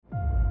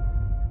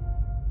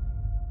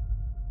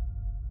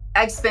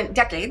I've spent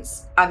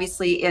decades,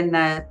 obviously, in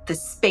the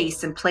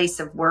space and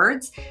place of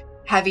words.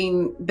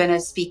 Having been a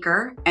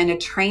speaker and a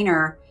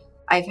trainer,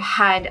 I've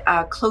had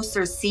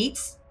closer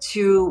seats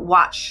to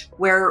watch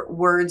where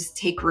words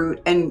take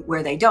root and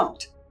where they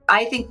don't.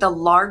 I think the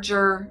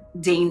larger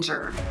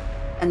danger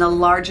and the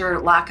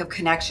larger lack of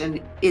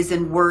connection is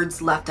in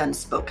words left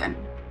unspoken.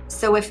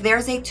 So if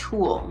there's a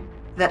tool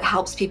that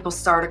helps people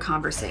start a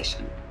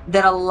conversation,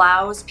 that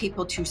allows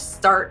people to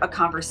start a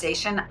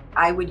conversation,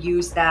 I would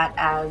use that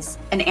as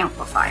an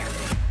amplifier.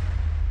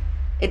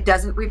 It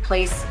doesn't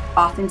replace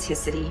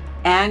authenticity,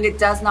 and it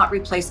does not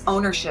replace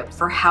ownership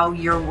for how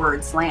your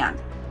words land.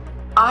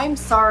 I'm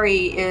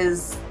sorry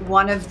is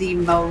one of the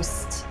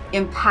most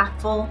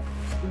impactful,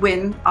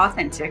 when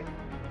authentic,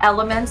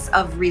 elements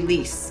of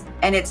release.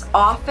 And it's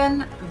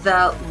often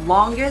the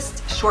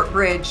longest short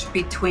bridge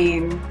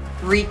between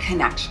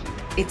reconnection.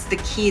 It's the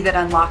key that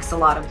unlocks a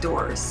lot of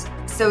doors.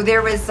 So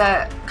there was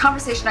a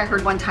conversation I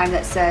heard one time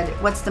that said,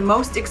 what's the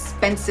most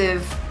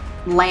expensive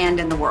land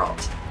in the world?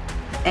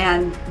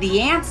 And the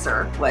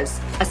answer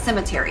was a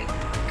cemetery,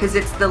 because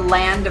it's the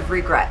land of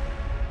regret.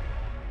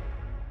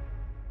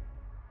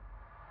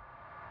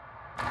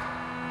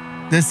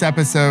 This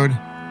episode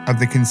of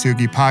the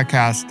Kintsugi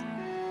podcast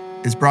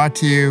is brought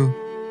to you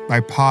by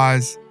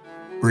Pause,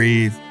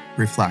 Breathe,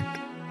 Reflect,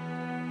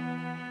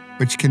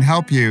 which can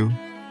help you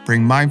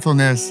bring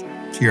mindfulness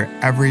to your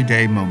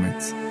everyday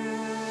moments.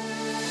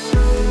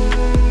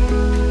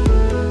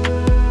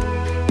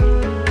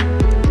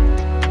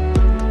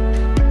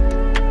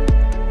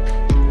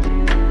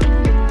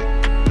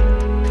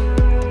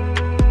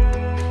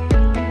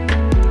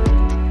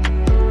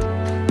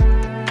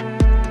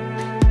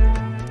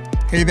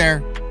 Hey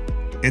there,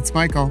 it's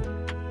Michael,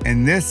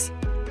 and this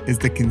is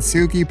the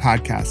Kintsugi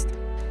podcast.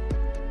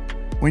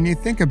 When you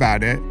think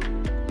about it,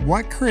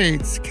 what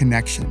creates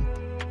connection?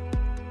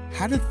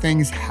 How do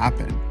things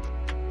happen?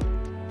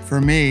 For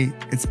me,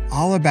 it's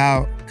all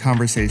about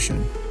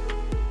conversation.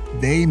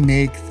 They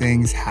make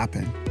things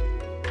happen.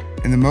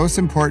 And the most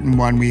important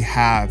one we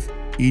have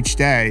each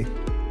day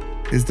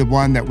is the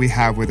one that we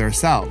have with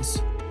ourselves,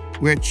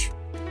 which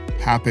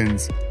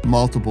happens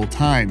multiple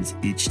times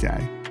each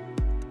day.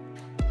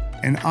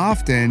 And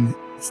often,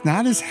 it's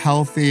not as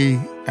healthy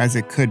as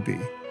it could be.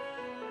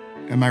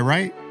 Am I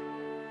right?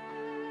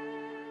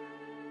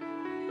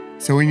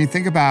 So when you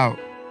think about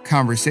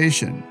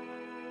conversation,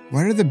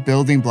 what are the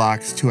building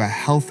blocks to a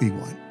healthy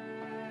one?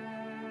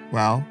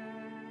 Well,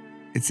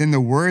 it's in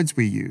the words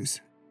we use.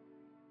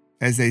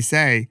 As they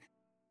say,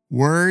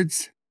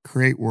 words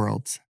create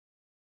worlds.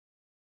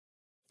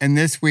 And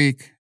this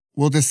week,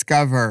 we'll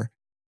discover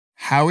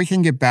how we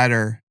can get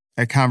better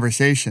at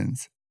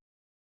conversations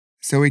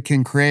so we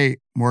can create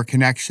more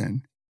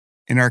connection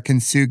in our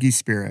Kintsugi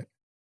spirit.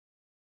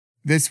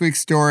 This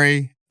week's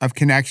story of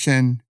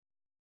connection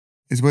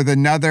is with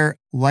another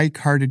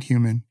like-hearted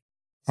human,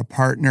 a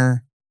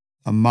partner,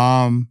 a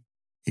mom,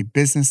 a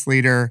business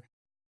leader,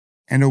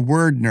 and a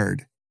word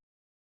nerd,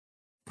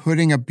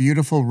 putting a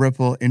beautiful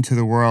ripple into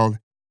the world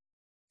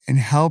and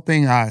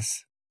helping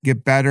us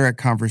get better at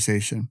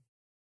conversation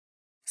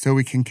so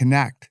we can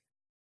connect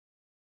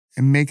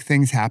and make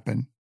things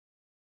happen,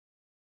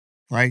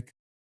 like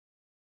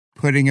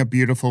putting a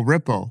beautiful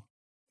ripple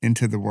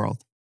into the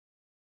world.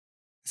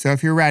 So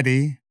if you're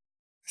ready,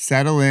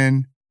 settle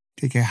in,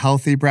 take a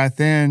healthy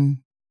breath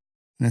in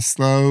and a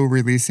slow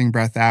releasing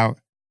breath out,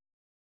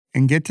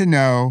 and get to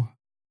know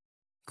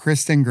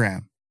Kristin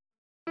Graham.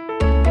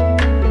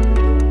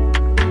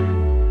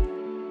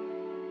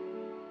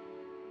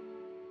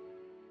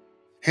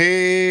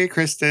 Hey,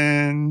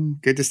 Kristin.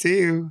 Good to see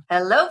you.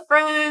 Hello,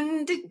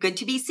 friend. Good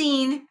to be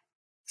seen.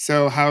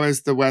 So how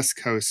is the West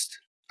Coast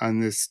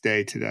on this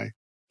day today?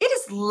 It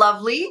is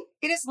lovely.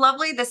 It is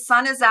lovely. The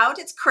sun is out.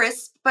 It's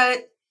crisp,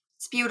 but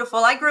it's beautiful.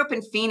 I grew up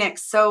in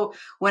Phoenix, so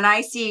when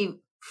I see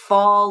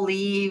fall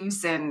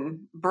leaves and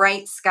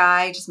bright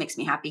sky, it just makes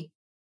me happy.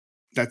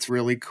 That's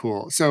really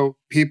cool. So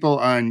people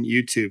on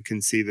YouTube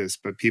can see this,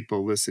 but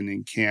people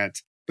listening can't.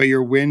 But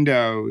your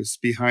windows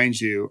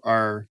behind you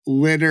are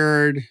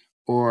littered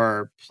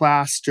or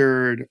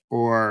plastered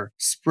or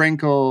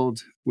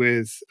sprinkled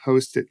with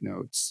Post-it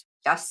notes.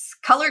 Yes,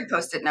 colored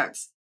Post-it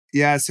notes.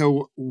 Yeah,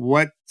 so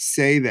what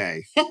say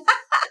they?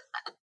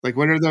 Like,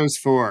 what are those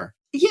for?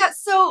 Yeah,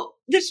 so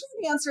the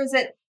short answer is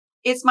that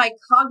it's my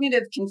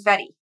cognitive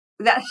confetti.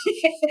 That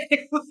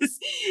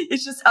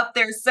it's just up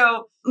there.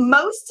 So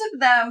most of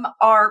them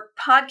are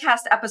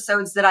podcast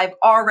episodes that I've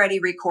already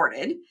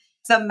recorded,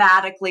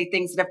 thematically,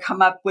 things that have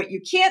come up. What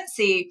you can't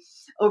see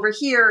over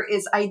here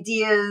is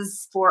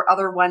ideas for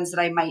other ones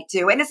that I might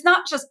do. And it's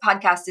not just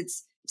podcasts,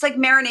 it's like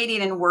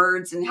marinating in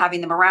words and having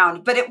them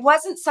around. But it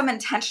wasn't some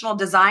intentional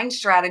design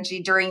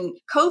strategy. During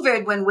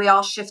COVID, when we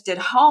all shifted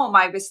home,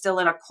 I was still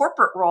in a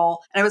corporate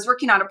role and I was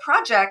working on a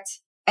project.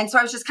 And so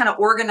I was just kind of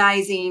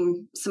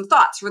organizing some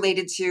thoughts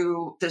related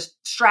to the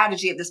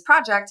strategy of this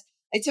project.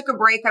 I took a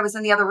break. I was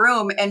in the other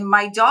room and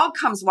my dog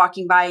comes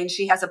walking by and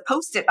she has a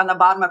Post-it on the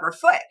bottom of her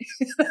foot.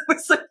 I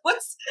was like,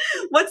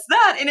 what's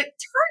that? And it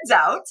turns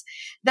out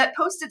that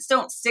Post-its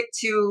don't stick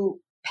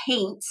to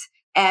paint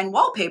and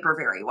wallpaper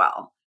very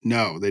well.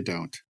 No, they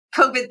don't.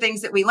 COVID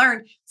things that we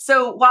learned.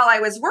 So while I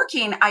was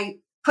working, I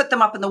put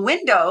them up in the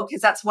window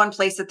because that's one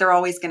place that they're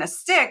always going to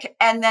stick.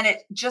 And then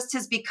it just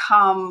has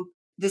become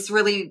this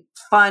really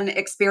fun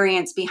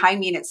experience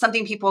behind me. And it's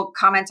something people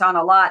comment on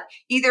a lot,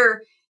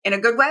 either in a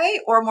good way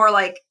or more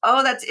like,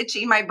 oh, that's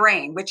itching my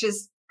brain, which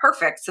is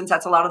perfect since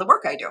that's a lot of the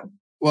work I do.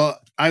 Well,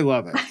 I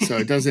love it. So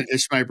it doesn't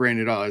itch my brain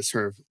at all. It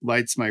sort of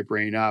lights my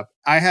brain up.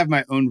 I have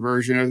my own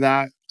version of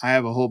that. I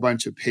have a whole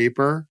bunch of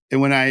paper.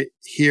 And when I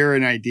hear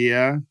an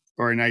idea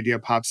or an idea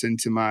pops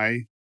into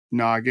my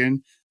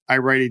noggin, I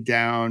write it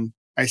down.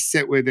 I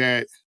sit with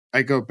it.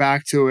 I go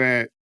back to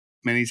it.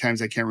 Many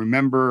times I can't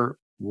remember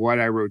what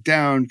I wrote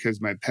down because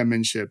my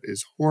penmanship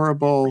is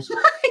horrible.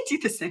 I do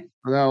the same.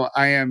 Although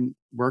I am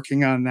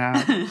working on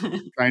that,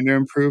 trying to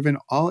improve in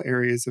all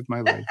areas of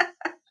my life.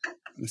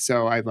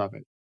 So I love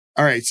it.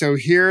 All right. So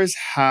here's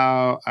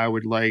how I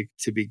would like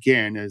to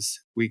begin as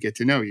we get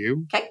to know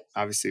you. Okay.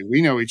 Obviously,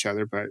 we know each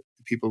other, but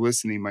people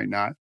listening might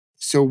not.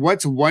 So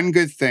what's one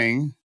good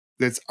thing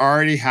that's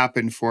already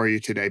happened for you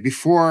today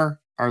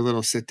before our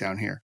little sit down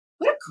here?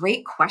 What a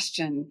great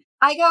question.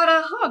 I got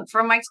a hug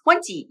from my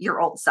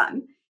 20-year-old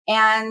son.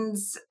 And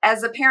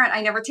as a parent,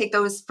 I never take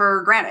those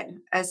for granted,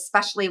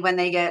 especially when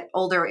they get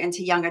older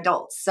into young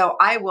adults. So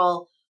I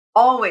will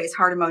always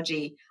heart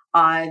emoji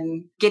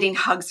on getting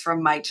hugs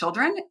from my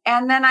children.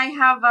 And then I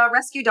have a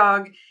rescue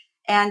dog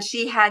and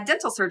she had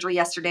dental surgery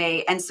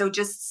yesterday. And so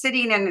just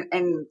sitting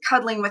and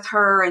cuddling with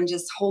her and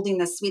just holding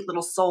this sweet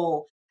little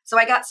soul. So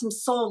I got some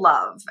soul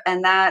love,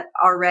 and that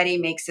already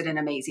makes it an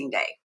amazing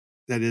day.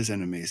 That is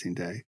an amazing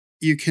day.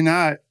 You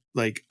cannot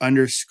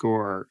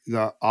underscore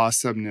the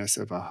awesomeness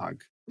of a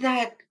hug.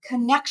 That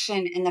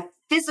connection and the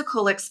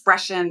physical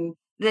expression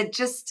that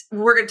just,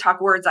 we're going to talk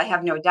words, I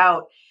have no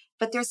doubt,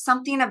 but there's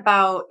something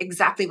about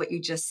exactly what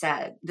you just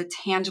said, the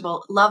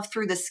tangible love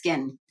through the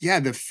skin. Yeah,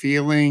 the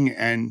feeling.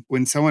 And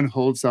when someone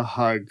holds a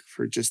hug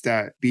for just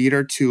that beat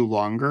or two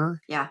longer,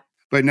 yeah,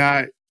 but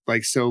not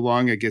so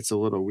long it gets a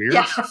little weird.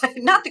 Yeah,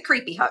 not the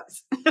creepy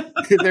hugs.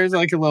 There's a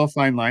little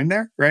fine line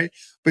there, right?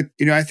 But,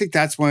 I think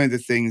that's one of the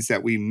things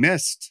that we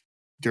missed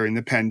during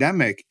the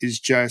pandemic is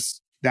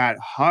just that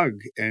hug.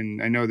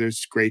 And I know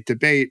there's great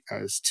debate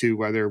as to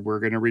whether we're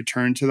going to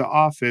return to the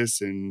office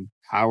and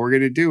how we're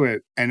going to do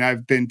it. And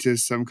I've been to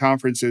some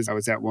conferences. I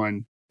was at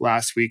one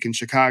last week in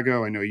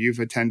Chicago. I know you've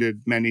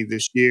attended many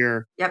this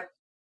year. Yep.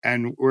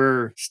 And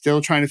we're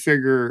still trying to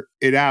figure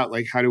it out.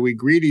 How do we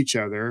greet each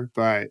other?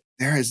 But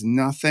there is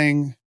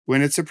nothing,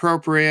 when it's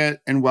appropriate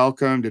and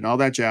welcomed and all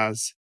that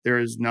jazz, there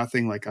is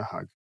nothing like a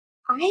hug.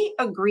 I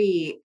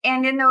agree.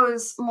 And in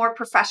those more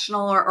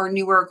professional or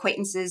newer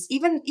acquaintances,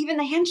 even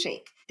the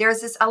handshake,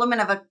 there's this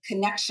element of a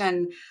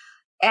connection.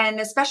 And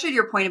especially to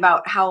your point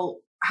about how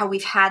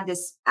we've had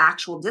this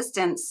actual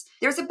distance,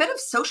 there's a bit of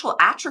social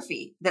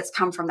atrophy that's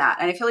come from that.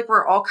 And I feel like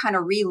we're all kind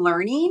of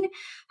relearning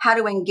how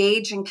to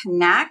engage and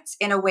connect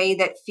in a way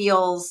that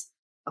feels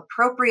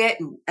appropriate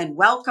and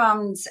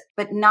welcomed,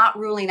 but not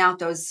ruling out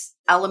those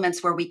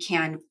elements where we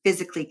can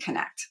physically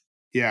connect.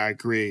 Yeah, I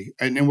agree.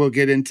 And we'll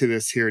get into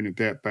this here in a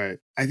bit, but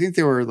I think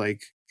there were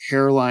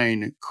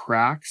hairline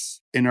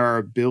cracks in our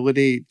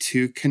ability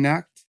to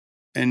connect.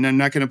 And I'm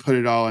not going to put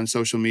it all on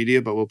social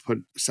media, but we'll put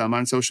some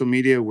on social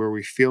media where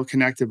we feel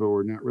connected, but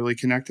we're not really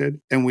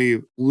connected. And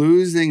we're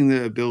losing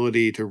the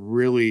ability to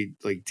really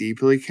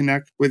deeply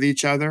connect with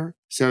each other.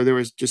 So there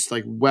was just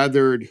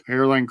weathered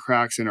hairline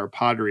cracks in our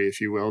pottery, if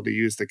you will, to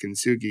use the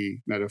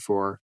kintsugi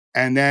metaphor.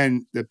 And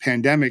then the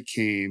pandemic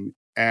came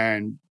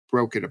and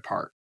broke it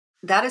apart.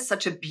 That is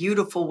such a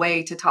beautiful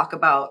way to talk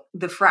about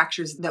the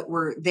fractures that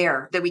were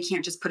there, that we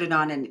can't just put it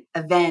on an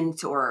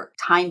event or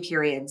time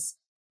periods.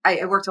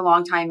 I worked a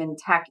long time in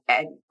tech,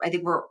 and I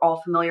think we're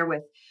all familiar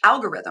with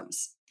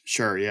algorithms.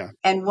 Sure, yeah.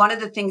 And one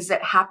of the things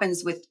that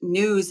happens with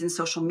news and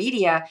social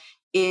media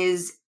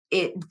is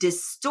it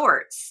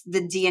distorts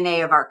the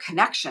DNA of our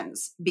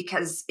connections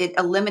because it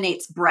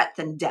eliminates breadth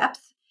and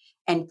depth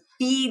and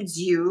feeds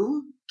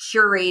you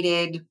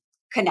curated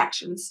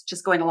connections,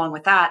 just going along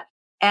with that.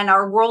 And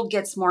our world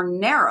gets more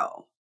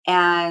narrow.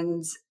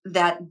 And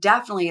that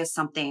definitely is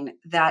something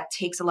that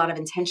takes a lot of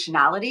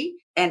intentionality.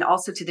 And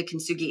also to the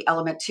kintsugi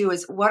element too,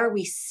 is what are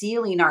we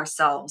sealing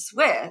ourselves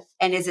with?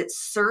 And is it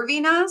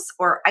serving us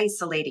or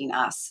isolating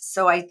us?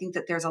 So I think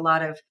that there's a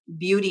lot of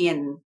beauty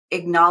in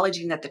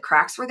acknowledging that the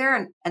cracks were there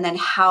and then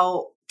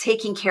how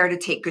taking care to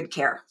take good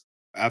care.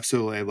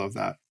 Absolutely. I love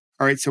that.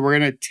 All right. So we're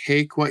going to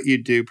take what you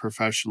do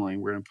professionally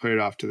and we're going to put it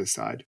off to the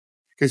side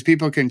because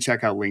people can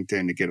check out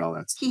LinkedIn to get all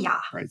that stuff. Yeah.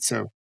 Right.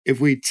 So if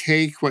we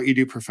take what you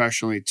do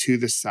professionally to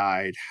the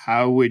side,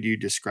 how would you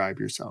describe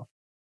yourself?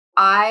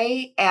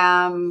 I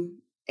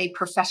am a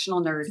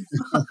professional nerd.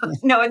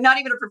 No, not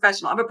even a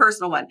professional. I'm a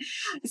personal one.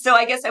 So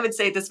I guess I would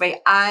say it this way.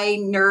 I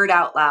nerd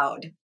out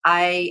loud.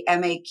 I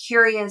am a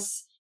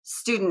curious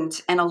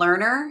student and a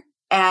learner.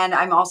 And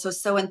I'm also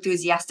so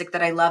enthusiastic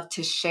that I love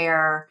to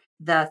share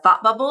the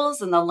thought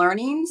bubbles and the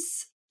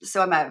learnings.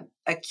 So I'm a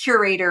a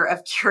curator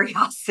of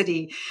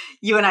curiosity.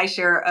 You and I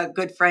share a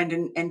good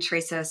friend in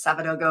Teresa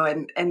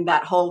Savadogo, and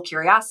that whole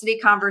curiosity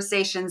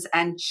conversations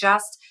and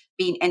just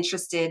being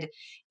interested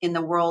in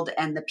the world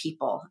and the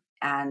people.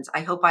 And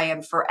I hope I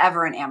am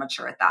forever an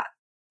amateur at that.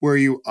 Were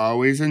you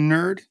always a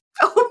nerd?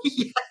 Oh,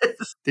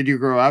 yes. Did you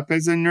grow up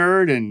as a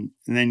nerd and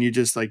then you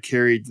just like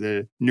carried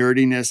the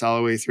nerdiness all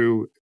the way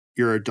through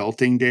your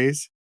adulting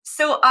days?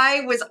 So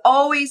I was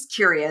always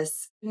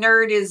curious.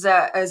 Nerd is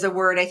a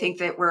word I think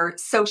that we're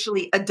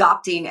socially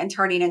adopting and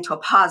turning into a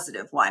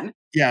positive one.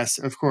 Yes,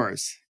 of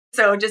course.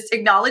 So just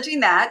acknowledging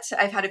that,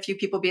 I've had a few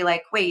people be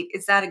like, wait,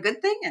 is that a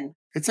good thing? And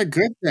It's a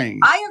good thing.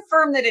 I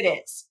affirm that it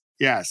is.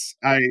 Yes,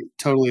 I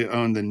totally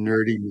own the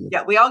nerdiness.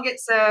 Yeah, we all get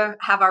to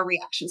have our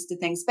reactions to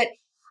things. But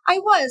I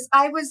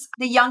was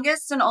the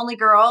youngest and only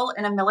girl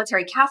in a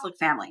military Catholic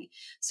family.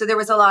 So there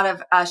was a lot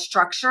of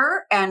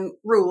structure and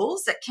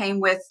rules that came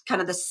with kind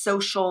of the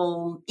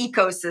social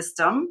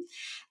ecosystem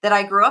that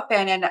I grew up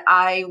in. And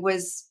I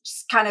was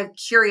just kind of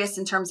curious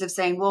in terms of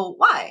saying, well,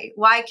 why?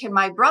 Why can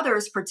my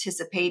brothers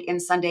participate in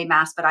Sunday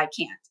Mass, but I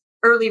can't?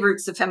 Early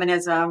roots of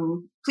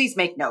feminism, please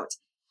make note.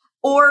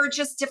 Or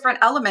just different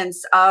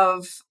elements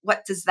of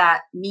what does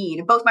that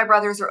mean? Both my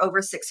brothers are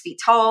over 6 feet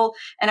tall.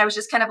 And I was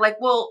just kind of like,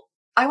 well,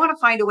 I want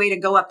to find a way to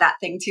go up that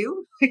thing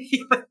too.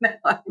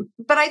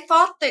 But I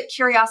thought that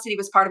curiosity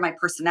was part of my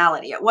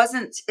personality. It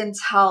wasn't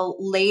until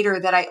later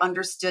that I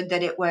understood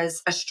that it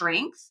was a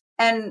strength.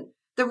 And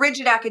the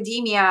rigid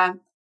academia,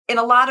 in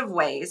a lot of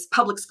ways,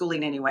 public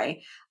schooling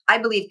anyway, I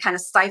believe kind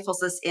of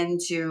stifles us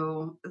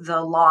into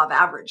the law of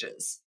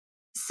averages.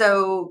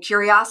 So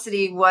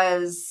curiosity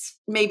was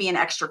maybe an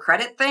extra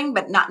credit thing,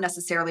 but not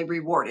necessarily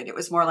rewarded. It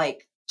was more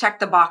like check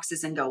the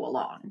boxes and go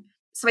along.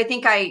 So I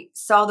think I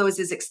saw those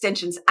as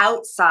extensions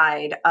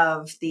outside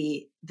of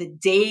the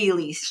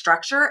daily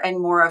structure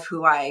and more of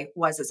who I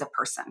was as a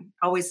person.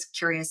 Always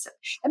curious.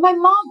 And my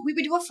mom, we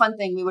would do a fun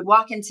thing. We would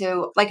walk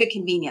into like a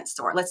convenience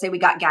store. Let's say we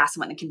got gas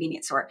and went to a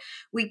convenience store.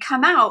 We'd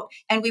come out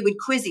and we would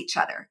quiz each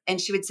other. And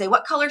she would say,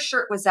 what color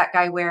shirt was that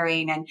guy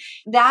wearing? And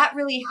that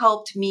really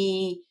helped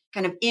me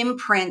kind of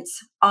imprint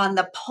on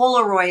the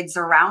Polaroids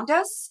around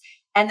us.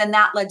 And then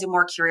that led to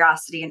more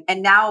curiosity.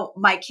 And now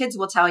my kids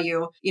will tell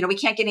you, we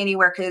can't get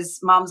anywhere because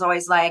mom's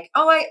always like,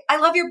 oh, I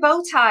love your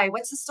bow tie.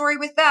 What's the story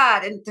with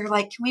that? And they're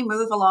like, can we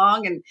move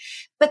along?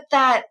 But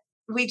that,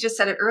 we just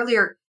said it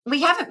earlier,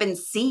 we haven't been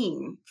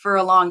seen for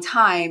a long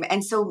time.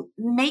 And so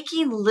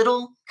making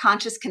little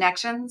conscious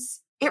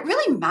connections, it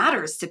really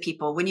matters to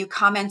people when you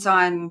comment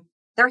on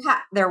their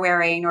hat they're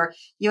wearing, or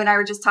you and I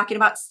were just talking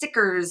about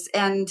stickers.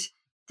 And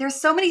there's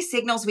so many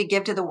signals we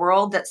give to the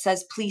world that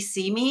says, please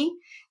see me.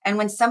 And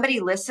when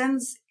somebody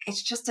listens,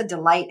 it's just a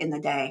delight in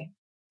the day.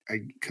 I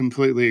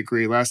completely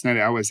agree. Last night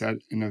I was at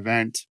an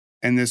event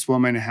and this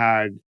woman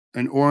had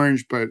an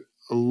orange, but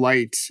a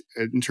light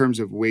in terms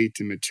of weight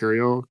and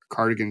material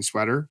cardigan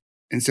sweater.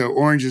 And so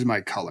orange is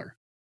my color.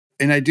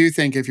 And I do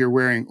think if you're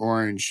wearing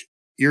orange,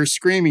 you're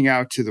screaming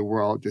out to the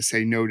world to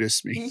say,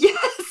 notice me. Yes,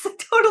 I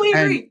totally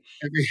agree.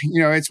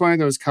 And, it's one of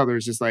those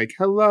colors is like,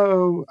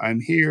 hello,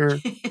 I'm here.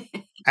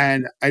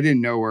 And I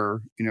didn't know where,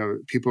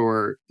 people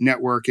were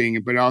networking,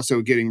 but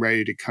also getting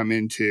ready to come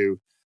into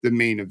the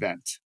main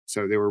event.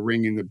 So they were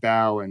ringing the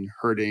bell and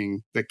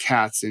herding the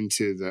cats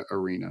into the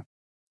arena.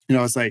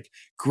 It's like,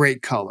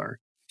 great color.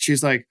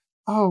 She's like,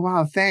 oh,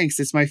 wow, thanks.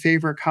 It's my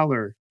favorite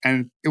color.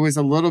 And it was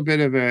a little bit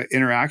of an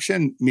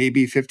interaction,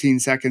 maybe 15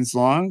 seconds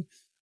long.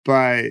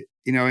 But,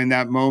 in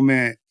that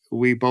moment,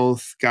 we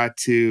both got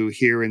to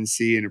hear and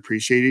see and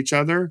appreciate each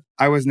other.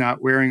 I was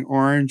not wearing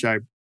orange. I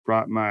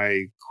brought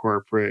my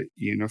corporate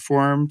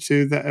uniform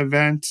to the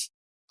event,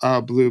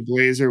 a blue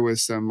blazer with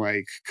some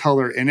like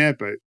color in it,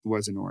 but it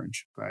wasn't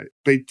orange.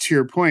 But to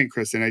your point,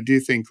 Kristin, I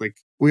do think like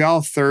we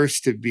all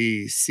thirst to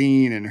be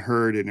seen and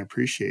heard and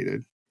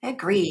appreciated. I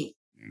agree.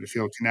 To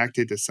feel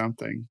connected to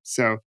something.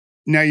 So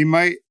now you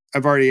might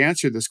have already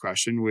answered this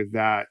question with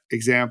that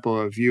example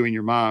of you and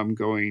your mom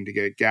going to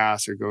get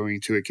gas or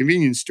going to a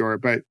convenience store.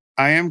 But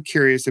I am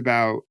curious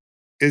about,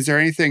 is there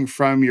anything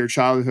from your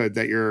childhood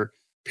that your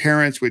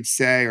parents would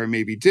say or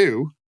maybe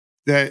do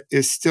that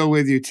is still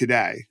with you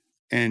today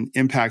and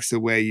impacts the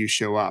way you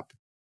show up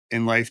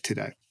in life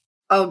today?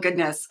 Oh,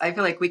 goodness. I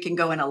feel like we can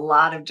go in a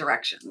lot of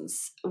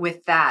directions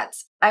with that.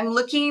 I'm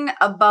looking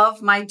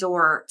above my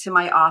door to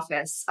my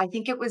office. I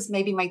think it was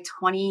maybe my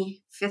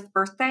 25th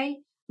birthday.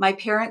 My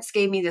parents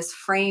gave me this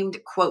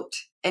framed quote,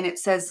 and it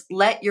says,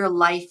 let your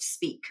life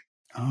speak.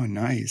 Oh,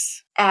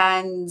 nice.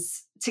 And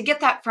to get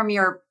that from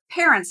your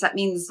parents, that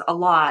means a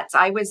lot.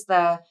 I was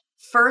the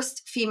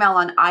first female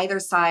on either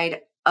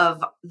side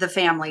of the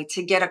family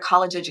to get a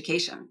college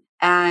education.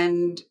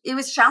 And it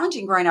was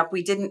challenging growing up.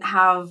 We didn't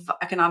have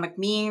economic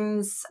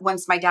means.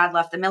 Once my dad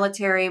left the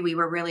military, we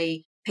were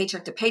really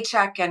paycheck to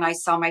paycheck. And I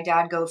saw my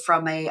dad go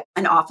from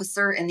an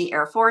officer in the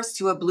Air Force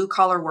to a blue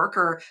collar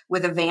worker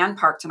with a van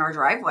parked in our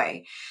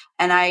driveway.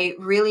 And I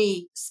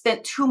really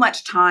spent too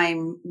much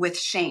time with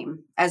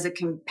shame as a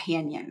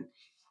companion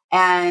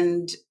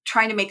and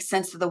trying to make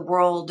sense of the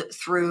world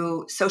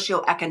through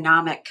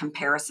socioeconomic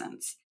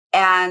comparisons.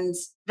 And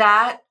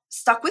that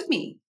stuck with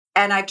me.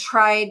 And I've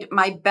tried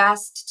my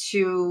best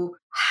to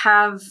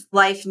have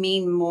life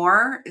mean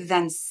more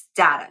than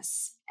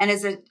status. And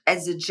as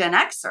a Gen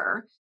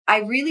Xer, I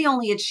really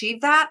only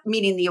achieved that,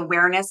 meaning the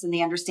awareness and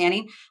the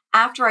understanding,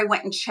 after I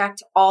went and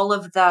checked all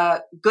of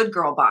the good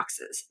girl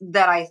boxes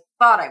that I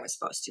thought I was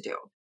supposed to do.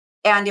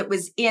 And it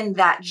was in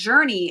that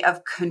journey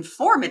of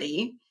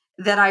conformity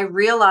that I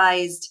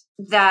realized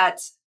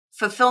that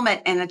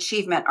fulfillment and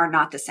achievement are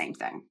not the same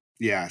thing.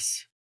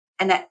 Yes.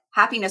 And that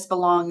happiness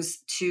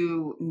belongs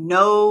to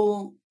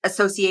no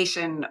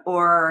association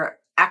or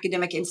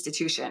academic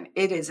institution.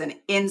 It is an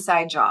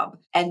inside job.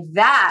 And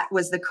that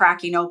was the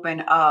cracking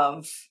open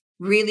of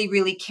really,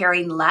 really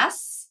caring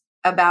less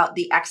about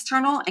the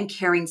external and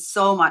caring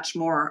so much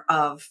more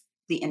of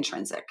the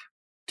intrinsic.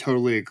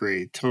 Totally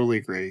agree. Totally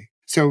agree.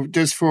 So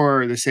just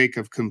for the sake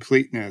of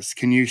completeness,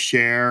 can you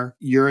share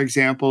your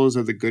examples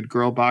of the good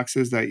girl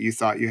boxes that you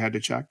thought you had to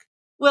check?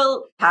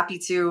 Well, happy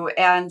to.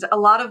 And a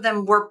lot of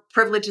them were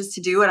privileges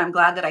to do, and I'm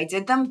glad that I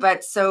did them.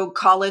 But so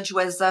college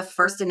was a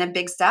first and a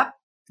big step.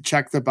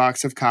 Check the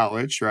box of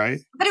college, right?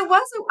 But it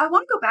was, I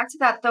want to go back to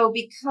that though,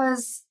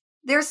 because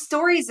there's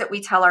stories that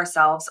we tell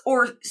ourselves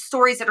or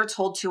stories that are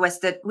told to us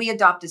that we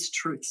adopt as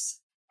truths.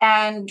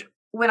 And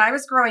when I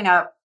was growing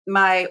up,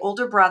 my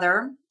older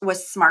brother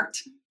was smart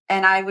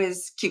and I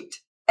was cute.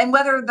 And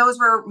whether those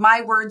were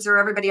my words or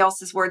everybody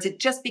else's words, it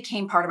just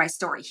became part of my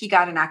story. He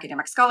got an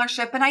academic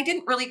scholarship and I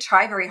didn't really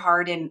try very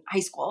hard in high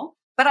school,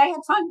 but I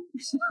had fun.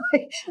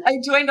 I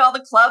joined all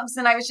the clubs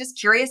and I was just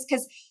curious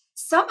because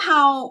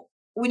somehow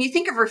when you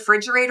think of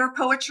refrigerator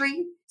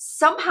poetry,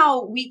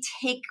 somehow we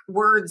take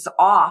words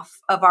off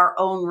of our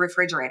own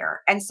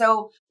refrigerator. And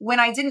so when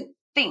I didn't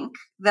think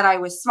that I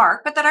was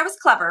smart, but that I was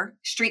clever,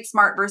 street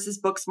smart versus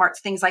book smart,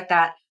 things like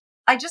that,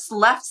 I just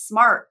left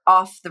smart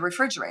off the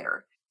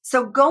refrigerator.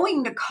 So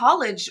going to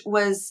college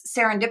was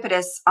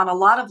serendipitous on a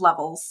lot of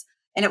levels.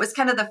 And it was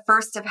kind of the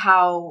first of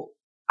how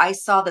I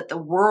saw that the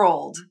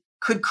world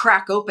could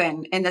crack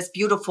open in this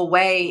beautiful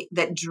way,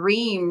 that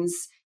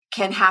dreams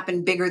can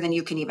happen bigger than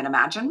you can even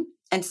imagine.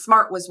 And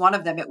SMART was one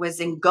of them. It was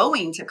in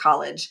going to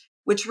college,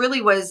 which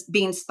really was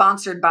being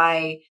sponsored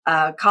by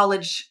a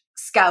college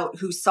scout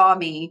who saw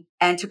me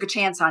and took a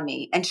chance on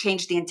me and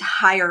changed the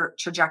entire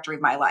trajectory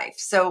of my life.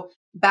 So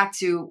back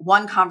to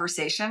one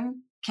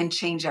conversation can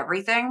change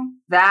everything.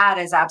 That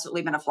has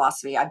absolutely been a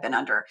philosophy I've been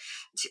under.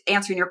 To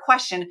answering your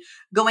question,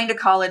 going to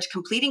college,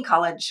 completing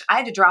college, I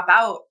had to drop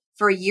out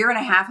for a year and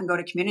a half and go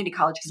to community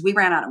college because we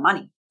ran out of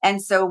money.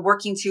 And so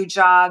working two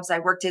jobs, I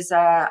worked as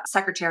a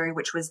secretary,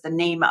 which was the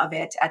name of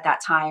it at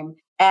that time,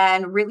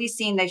 and really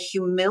seeing the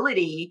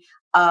humility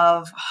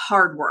of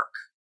hard work,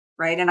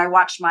 right? And I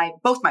watched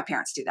both my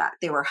parents do that.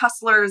 They were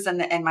hustlers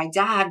and my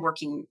dad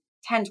working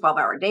 10,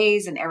 12-hour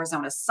days in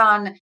Arizona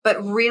sun,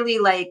 but really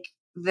like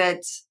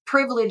that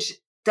privilege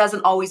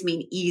doesn't always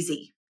mean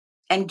easy.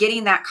 And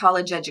getting that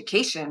college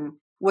education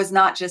was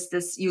not just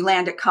this, you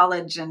land at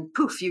college and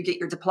poof, you get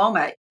your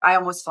diploma. I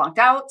almost flunked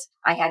out.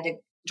 I had to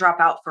drop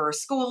out for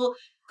school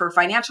for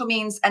financial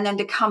means, and then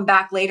to come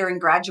back later and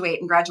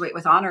graduate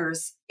with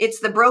honors. It's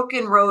the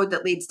broken road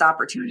that leads to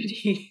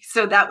opportunity.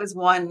 So that was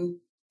one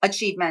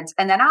achievement.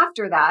 And then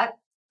after that,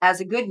 as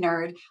a good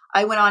nerd,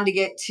 I went on to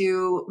get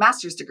 2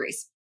 master's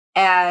degrees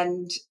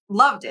and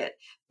loved it.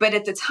 But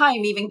at the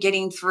time, even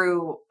getting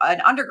through an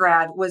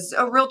undergrad was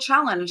a real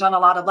challenge on a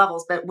lot of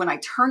levels. But when I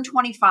turned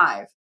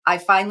 25, I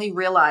finally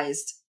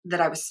realized that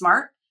I was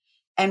smart.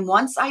 And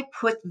once I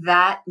put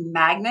that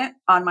magnet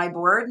on my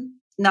board,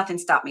 nothing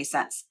stopped me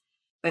since.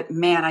 But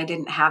man, I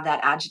didn't have that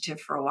adjective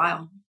for a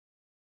while.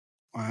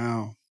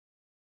 Wow.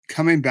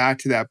 Coming back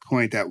to that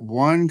point, that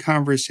one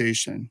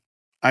conversation,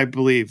 I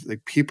believe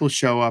like people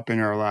show up in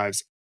our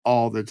lives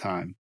all the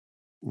time.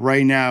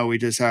 Right now, we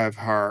just have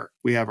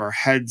our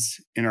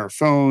heads in our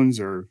phones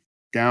or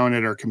down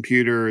at our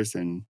computers,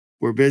 and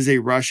we're busy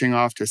rushing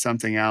off to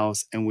something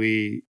else, and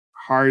we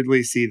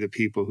hardly see the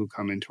people who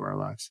come into our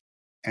lives.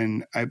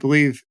 And I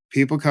believe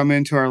people come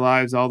into our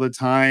lives all the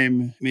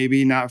time,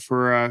 maybe not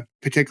for a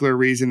particular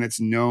reason that's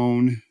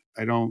known.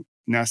 I don't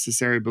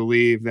necessarily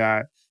believe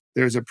that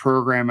there's a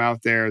program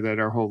out there that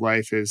our whole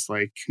life is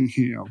like,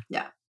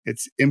 Yeah.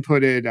 It's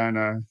inputted on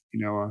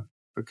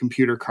a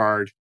computer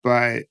card.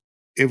 But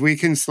if we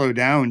can slow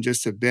down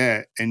just a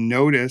bit and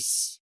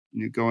notice,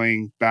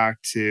 going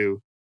back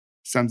to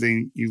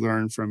something you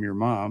learned from your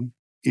mom,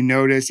 you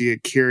notice, you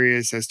get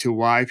curious as to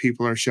why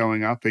people are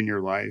showing up in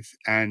your life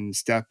and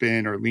step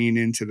in or lean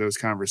into those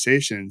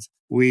conversations,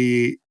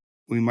 we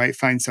might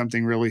find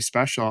something really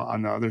special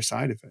on the other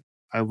side of it.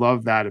 I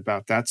love that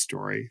about that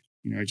story,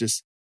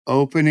 just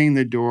opening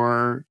the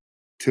door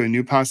to a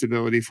new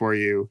possibility for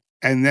you.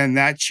 And then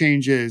that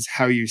changes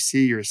how you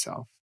see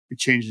yourself. It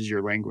changes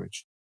your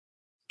language.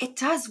 It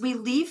does. We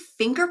leave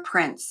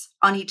fingerprints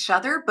on each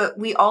other, but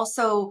we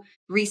also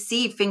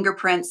receive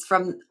fingerprints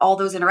from all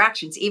those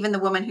interactions. Even the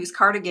woman whose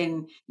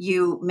cardigan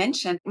you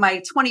mentioned,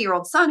 my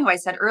 20-year-old son, who I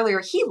said earlier,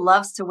 he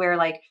loves to wear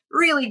like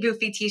really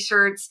goofy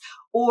t-shirts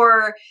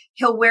Or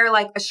he'll wear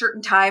like a shirt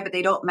and tie, but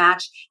they don't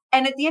match.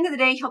 And at the end of the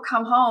day, he'll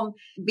come home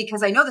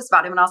because I know this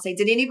about him and I'll say,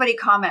 did anybody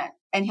comment?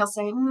 And he'll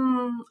say,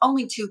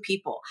 only 2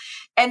 people.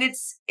 And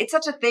it's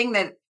such a thing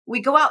that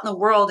we go out in the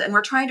world and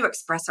we're trying to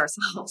express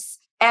ourselves.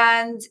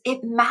 And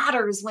it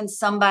matters when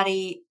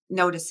somebody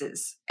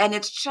notices. And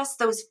it's just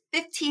those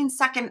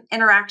 15-second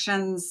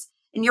interactions.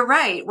 And you're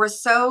right. We're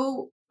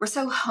so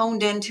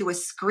honed into a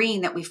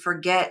screen that we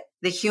forget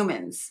the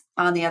humans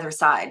on the other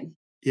side.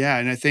 Yeah.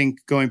 And I think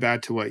going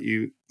back to what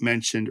you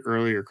mentioned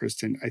earlier,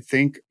 Kristin, I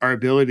think our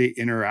ability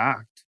to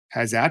interact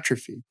has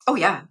atrophied. Oh,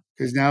 yeah.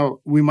 Because now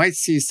we might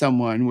see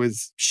someone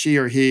with she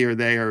or he or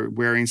they are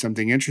wearing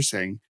something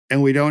interesting,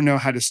 and we don't know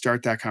how to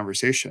start that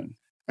conversation.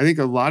 I think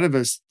a lot of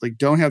us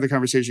don't have the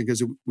conversation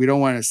because we don't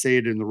want to say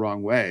it in the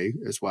wrong way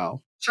as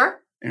well. Sure.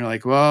 And you're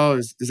like, well,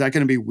 is that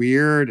going to be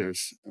weird?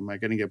 Am I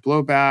going to get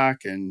blowback?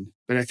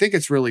 But I think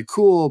it's really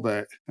cool,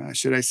 but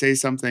should I say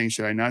something?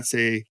 Should I not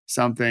say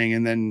something?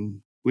 And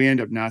then we end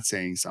up not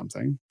saying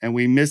something and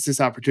we miss this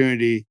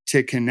opportunity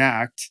to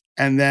connect.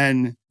 And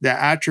then the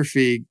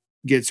atrophy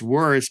gets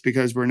worse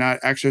because we're not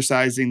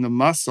exercising the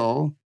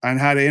muscle on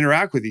how to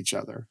interact with each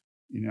other,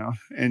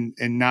 and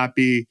not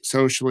be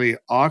socially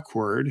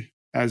awkward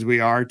as we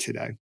are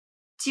today.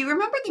 Do you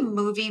remember the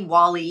movie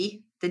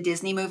WALL-E, the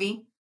Disney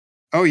movie?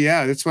 Oh,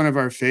 yeah. That's one of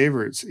our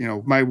favorites.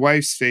 My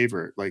wife's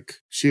favorite.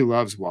 She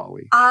loves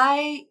WALL-E.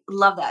 I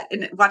love that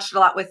and watched it a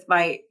lot with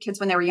my kids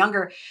when they were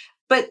younger.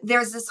 But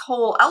there's this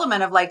whole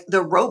element of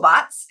the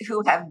robots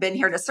who have been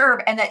here to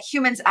serve and that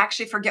humans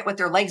actually forget what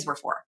their legs were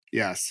for.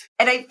 Yes.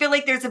 And I feel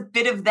like there's a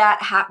bit of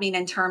that happening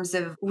in terms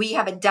of we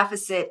have a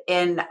deficit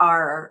in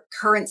our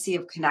currency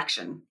of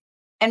connection.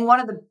 And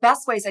one of the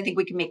best ways I think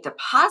we can make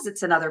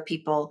deposits in other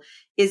people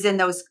is in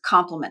those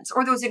compliments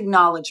or those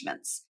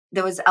acknowledgments,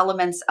 those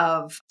elements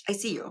of, I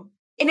see you.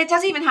 And it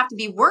doesn't even have to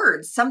be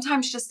words.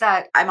 Sometimes just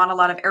that I'm on a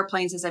lot of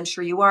airplanes, as I'm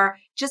sure you are,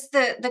 just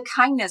the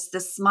kindness, the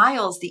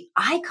smiles, the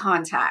eye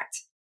contact.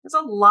 There's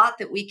a lot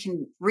that we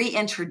can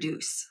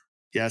reintroduce.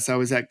 Yes, I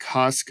was at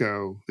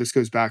Costco. This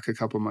goes back a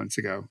couple months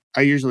ago.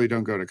 I usually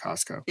don't go to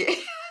Costco.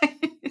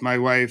 My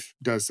wife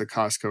does the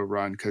Costco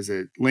run because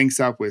it links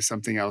up with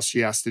something else she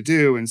has to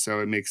do. And so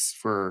it makes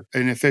for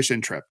an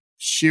efficient trip.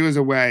 She was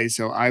away,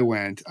 so I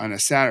went on a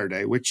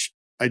Saturday, which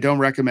I don't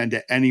recommend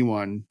to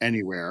anyone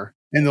anywhere.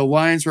 And the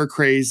lines were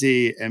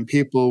crazy and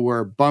people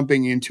were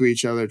bumping into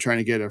each other trying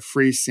to get a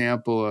free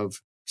sample of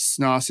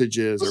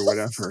sausages or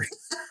whatever.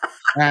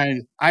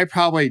 And I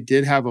probably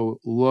did have a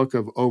look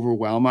of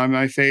overwhelm on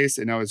my face.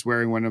 And I was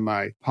wearing one of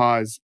my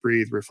Pause,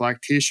 Breathe,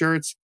 Reflect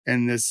t-shirts.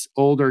 And this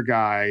older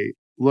guy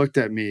looked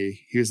at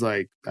me. He was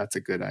like, that's a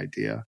good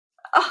idea.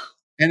 Oh.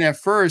 And at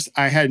first,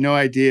 I had no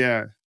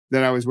idea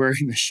that I was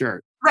wearing the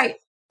shirt. Right.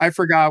 I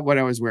forgot what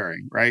I was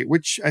wearing, right?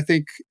 Which I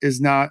think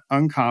is not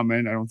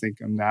uncommon. I don't think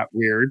I'm that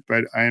weird,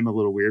 but I am a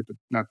little weird, but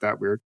not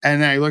that weird.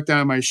 And I looked down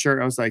at my shirt.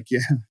 I was like, yeah,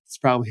 it's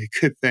probably a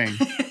good thing.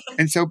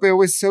 But it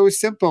was so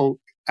simple.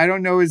 I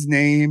don't know his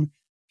name.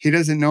 He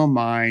doesn't know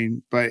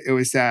mine, but it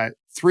was that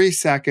 3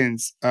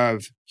 seconds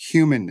of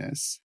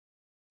humanness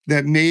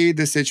that made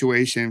the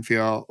situation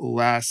feel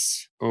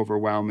less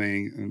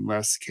overwhelming and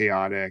less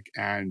chaotic.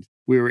 And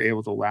we were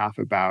able to laugh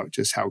about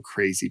just how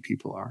crazy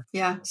people are.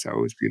 Yeah. So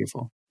it was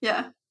beautiful.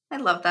 Yeah. I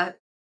love that.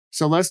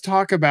 So let's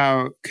talk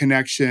about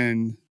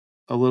connection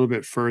a little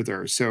bit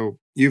further. So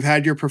you've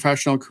had your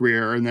professional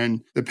career and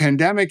then the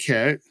pandemic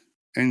hit.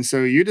 And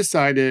so you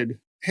decided,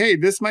 hey,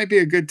 this might be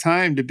a good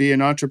time to be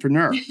an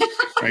entrepreneur,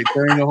 right?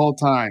 During the whole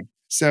time.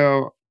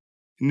 So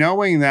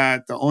knowing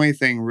that the only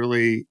thing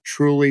really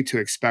truly to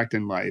expect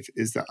in life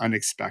is the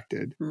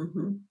unexpected.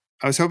 Mm-hmm.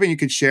 I was hoping you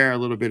could share a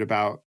little bit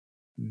about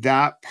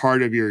that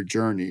part of your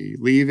journey,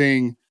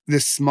 leaving the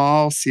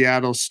small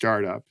Seattle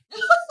startup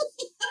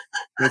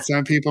that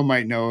some people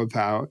might know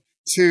about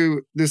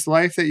to this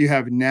life that you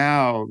have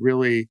now,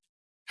 really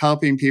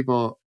helping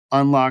people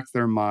unlock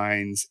their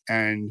minds.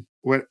 And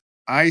what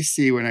I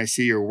see when I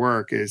see your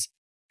work is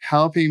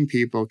helping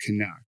people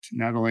connect,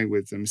 not only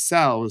with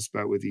themselves,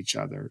 but with each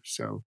other.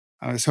 So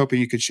I was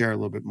hoping you could share a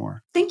little bit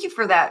more. Thank you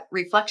for that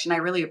reflection. I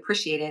really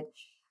appreciate it.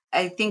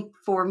 I think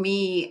for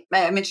me,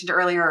 I mentioned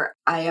earlier,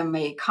 I am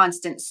a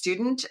constant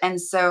student. And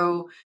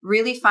so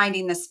really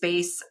finding the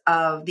space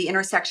of the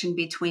intersection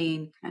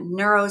between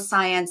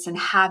neuroscience and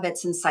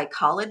habits and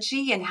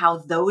psychology and how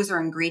those are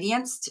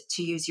ingredients,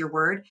 to use your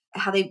word,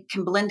 how they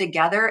can blend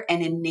together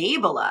and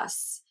enable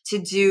us to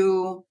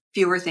do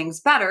fewer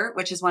things better,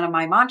 which is one of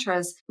my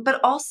mantras,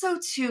 but also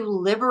to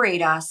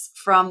liberate us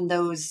from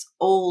those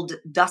old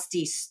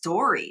dusty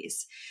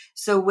stories.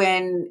 So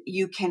when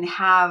you can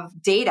have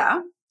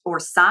data or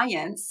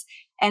science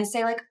and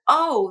say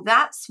oh,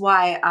 that's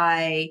why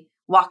I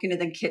walk into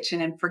the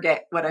kitchen and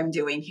forget what I'm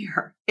doing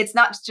here. It's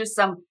not just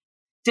some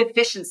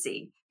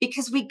deficiency,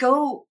 because we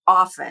go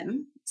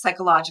often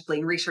psychologically,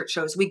 and research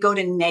shows we go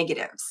to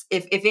negatives.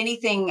 If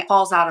anything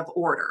falls out of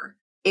order,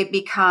 it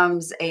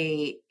becomes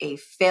a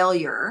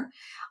failure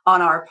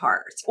on our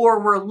part,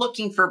 or we're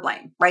looking for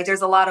blame, right?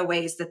 There's a lot of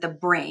ways that the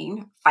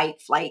brain, fight,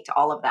 flight,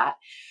 all of that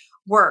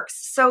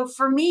works. So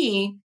for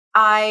me,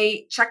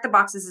 I checked the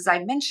boxes, as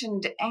I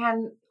mentioned,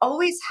 and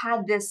always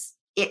had this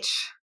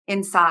itch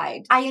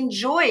inside. I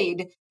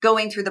enjoyed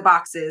going through the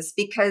boxes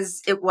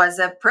because it was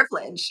a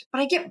privilege,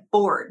 but I get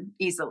bored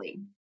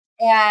easily.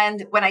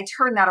 And when I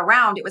turned that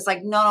around, it was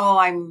like, no,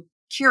 I'm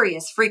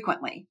curious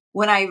frequently.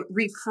 When I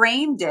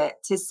reframed it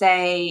to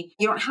say,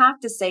 you don't have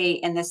to stay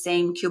in the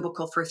same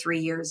cubicle for 3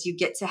 years, you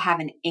get to have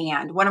an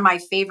and. One of my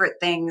favorite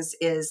things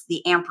is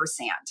the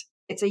ampersand.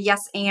 It's a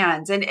yes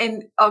and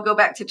I'll go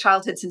back to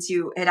childhood since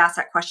you had asked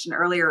that question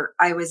earlier.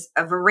 I was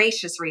a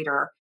voracious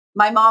reader.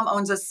 My mom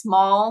owns a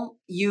small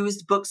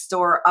used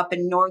bookstore up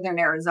in northern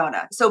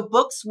Arizona. So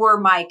books were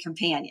my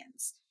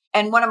companions.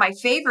 And one of my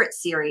favorite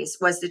series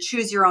was the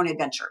Choose Your Own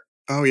Adventure.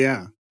 Oh,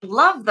 yeah.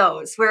 Love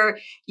those where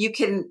you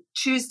can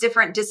choose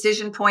different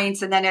decision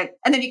points and then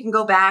you can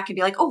go back and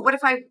be like, oh, what if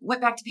I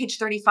went back to page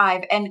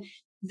 35? And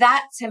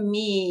that to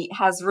me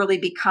has really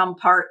become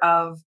part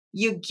of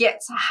you get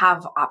to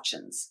have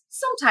options.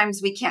 Sometimes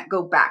we can't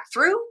go back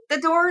through the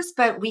doors,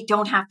 but we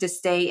don't have to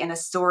stay in a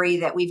story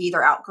that we've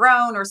either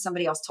outgrown or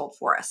somebody else told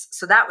for us.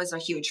 So that was a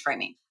huge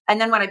framing. And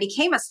then when I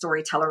became a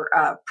storyteller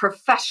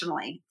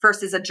professionally,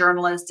 first as a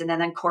journalist and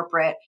then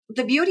corporate,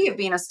 the beauty of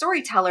being a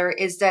storyteller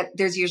is that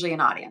there's usually an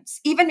audience.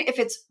 Even if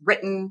it's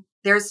written,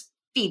 there's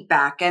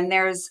feedback and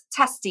there's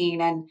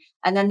testing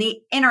and then the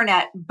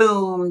internet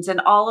boomed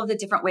and all of the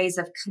different ways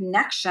of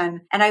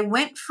connection. And I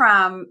went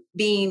from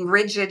being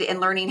rigid in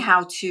learning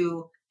how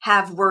to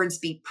have words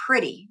be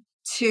pretty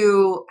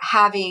to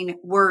having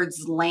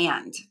words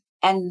land.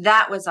 And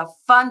that was a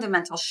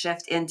fundamental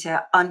shift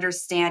into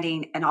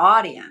understanding an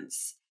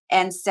audience.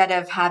 Instead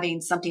of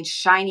having something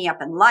shiny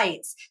up in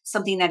lights,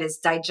 something that is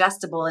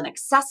digestible and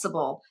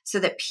accessible so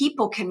that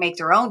people can make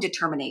their own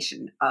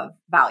determination of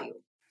value.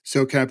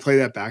 So can I play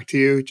that back to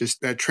you?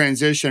 Just that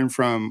transition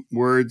from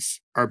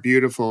words are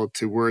beautiful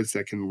to words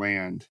that can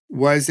land.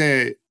 Was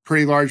it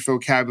pretty large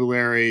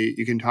vocabulary?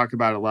 You can talk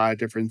about a lot of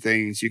different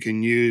things. You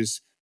can use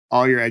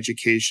all your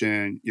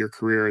education, your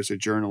career as a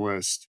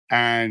journalist,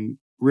 and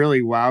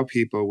really wow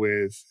people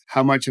with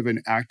how much of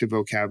an active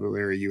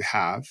vocabulary you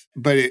have.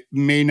 But it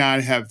may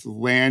not have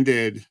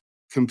landed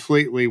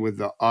completely with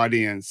the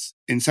audience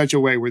in such a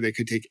way where they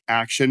could take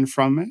action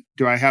from it.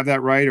 Do I have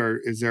that right?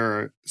 Or is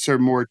there sort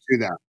of more to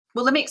that?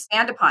 Well, let me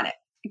expand upon it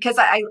because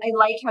I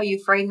like how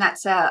you frame that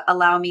to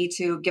allow me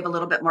to give a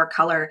little bit more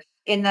color.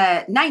 In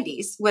the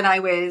 90s, when I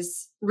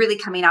was really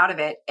coming out of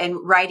it and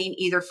writing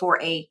either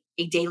for a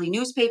daily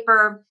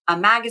newspaper, a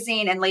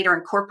magazine, and later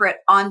in corporate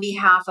on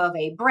behalf of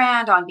a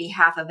brand, on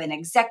behalf of an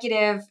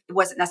executive, it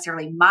wasn't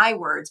necessarily my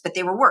words, but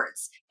they were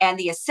words. And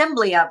the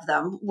assembly of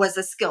them was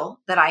a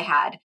skill that I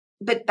had.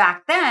 But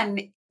back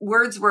then,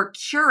 words were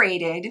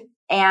curated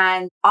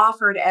and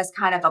offered as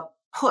kind of a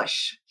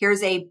push.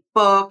 Here's a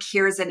book,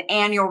 here's an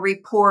annual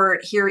report,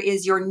 here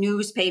is your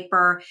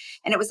newspaper.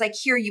 And it was like,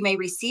 here, you may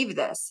receive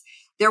this.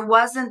 There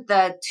wasn't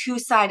the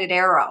two-sided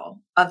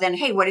arrow of then,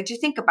 hey, what did you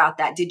think about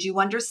that? Did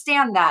you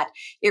understand that?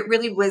 It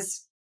really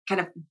was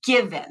kind of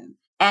given.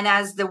 And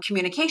as the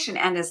communication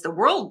and as the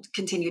world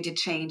continued to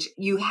change,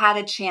 you had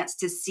a chance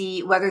to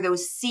see whether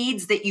those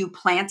seeds that you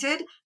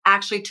planted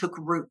actually took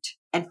root.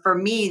 And for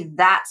me,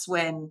 that's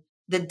when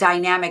the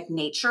dynamic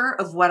nature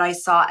of what I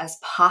saw as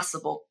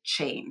possible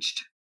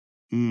changed.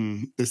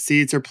 The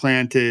seeds are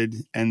planted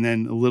and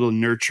then a little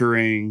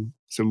nurturing,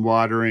 some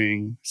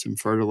watering, some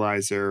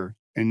fertilizer,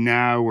 and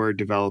now we're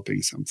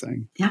developing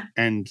something. Yeah.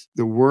 And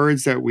the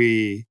words that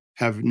we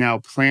have now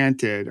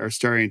planted are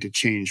starting to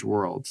change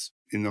worlds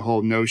in the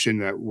whole notion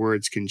that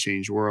words can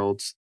change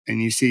worlds.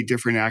 And you see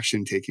different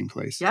action taking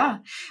place. Yeah.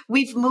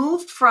 We've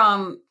moved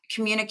from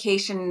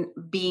communication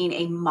being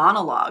a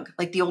monologue,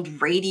 like the old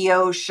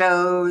radio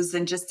shows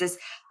and just this,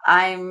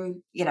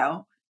 I'm,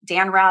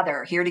 Dan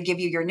Rather here to give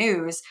you your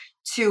news,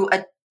 to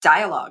a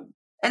dialogue.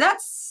 And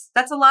that's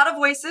a lot of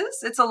voices.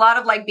 It's a lot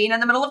of like being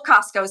in the middle of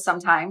Costco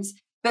sometimes,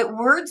 but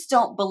words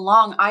don't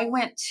belong. I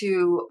went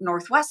to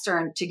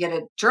Northwestern to get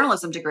a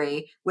journalism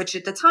degree, which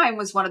at the time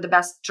was one of the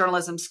best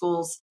journalism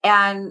schools.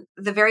 And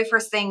the very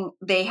first thing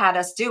they had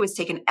us do was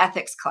take an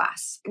ethics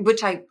class,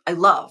 which I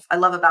love. I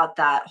love about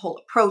that whole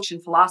approach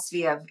and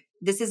philosophy of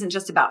this isn't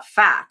just about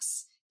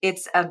facts.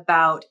 It's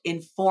about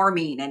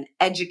informing and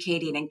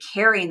educating and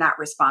carrying that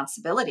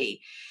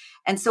responsibility.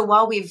 And so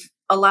while we've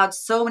allowed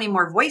so many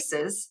more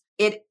voices,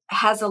 it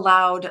has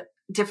allowed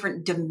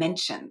different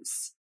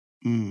dimensions.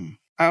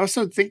 I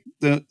also think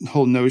the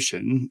whole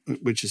notion,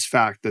 which is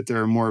fact, that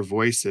there are more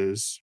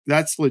voices,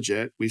 that's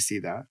legit. We see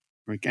that.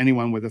 Like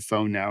anyone with a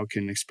phone now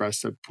can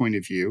express a point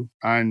of view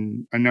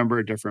on a number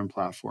of different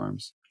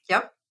platforms.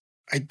 Yep.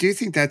 I do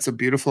think that's a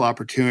beautiful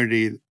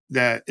opportunity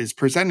that is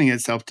presenting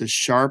itself to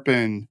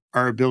sharpen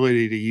our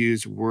ability to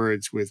use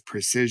words with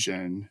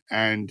precision.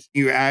 And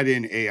you add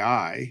in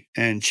AI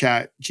and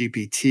Chat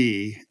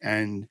GPT,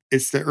 and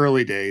it's the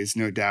early days,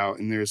 no doubt.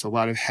 And there's a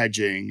lot of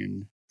hedging.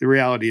 And the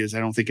reality is, I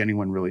don't think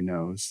anyone really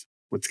knows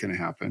what's going to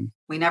happen.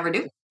 We never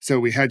do. So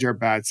we hedge our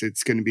bets.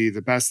 It's going to be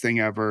the best thing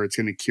ever. It's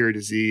going to cure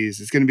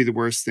disease. It's going to be the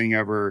worst thing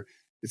ever.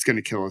 It's going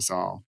to kill us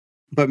all.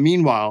 But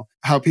meanwhile,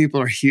 how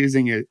people are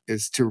using it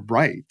is to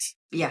write.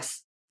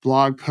 Yes.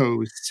 blog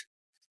posts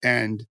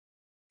and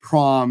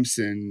prompts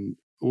and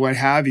what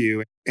have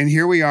you. And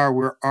here we are,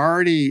 we're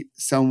already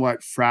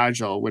somewhat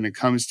fragile when it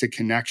comes to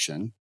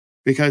connection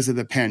because of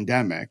the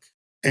pandemic.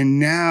 And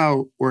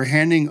now we're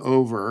handing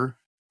over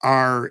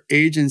our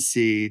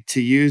agency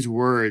to use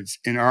words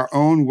in our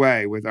own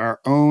way with our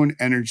own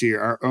energy,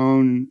 our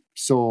own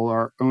soul,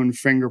 our own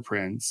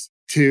fingerprints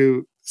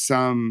to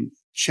some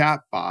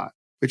chatbot,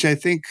 which I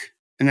think,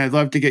 and I'd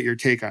love to get your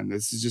take on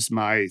this, is just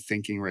my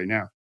thinking right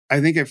now. I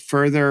think it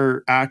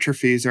further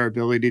atrophies our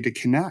ability to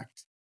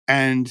connect.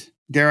 And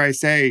dare I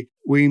say,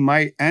 we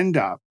might end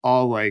up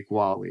all like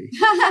Wally.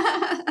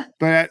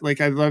 But like,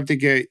 I'd love to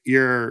get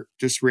your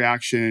just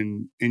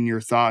reaction and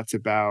your thoughts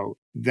about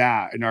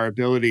that and our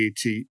ability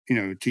to,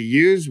 to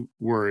use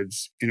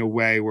words in a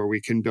way where we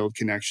can build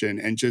connection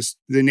and just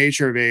the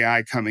nature of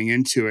AI coming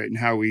into it and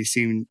how we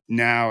seem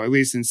now, at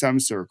least in some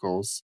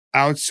circles,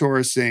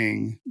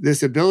 outsourcing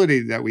this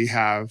ability that we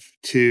have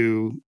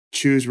to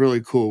choose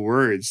really cool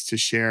words to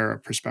share a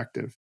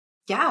perspective.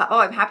 Yeah. Oh,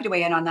 I'm happy to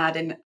weigh in on that.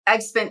 And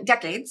I've spent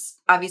decades,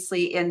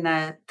 obviously, in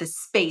the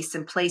space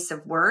and place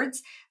of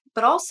words,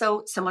 but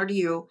also similar to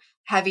you,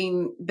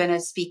 having been a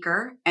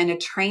speaker and a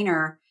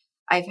trainer,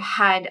 I've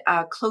had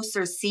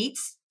closer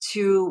seats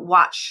to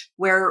watch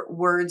where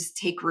words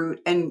take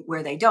root and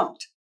where they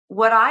don't.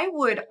 What I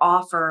would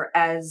offer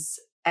as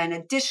an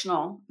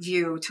additional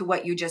view to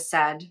what you just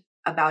said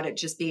about it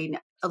just being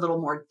a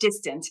little more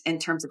distant in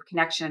terms of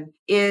connection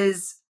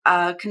is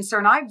a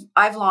concern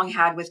I've long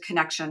had with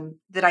connection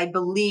that I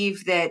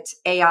believe that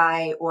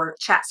AI or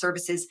chat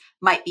services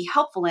might be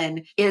helpful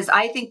in is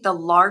I think the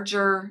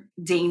larger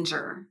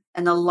danger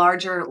and the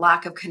larger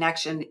lack of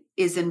connection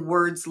is in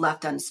words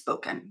left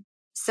unspoken.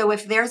 So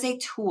if there's a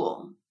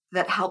tool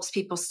that helps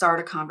people start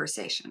a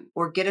conversation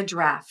or get a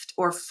draft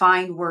or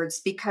find words,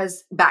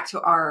 because back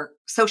to our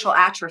social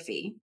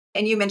atrophy,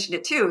 and you mentioned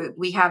it too,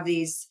 we have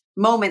these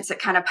moments that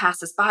kind of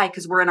pass us by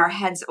because we're in our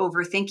heads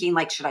overthinking,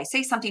 like, should I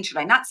say something? Should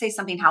I not say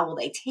something? How will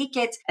they take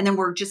it? And then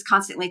we're just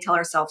constantly tell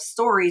ourselves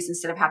stories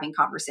instead of having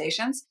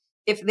conversations.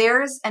 If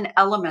there's an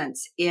element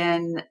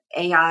in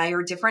AI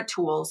or different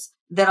tools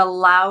that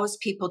allows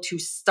people to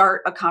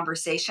start a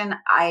conversation,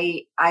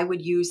 I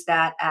would use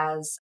that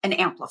as an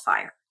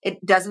amplifier.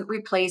 It doesn't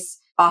replace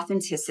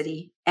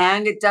authenticity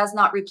and it does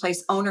not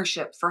replace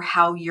ownership for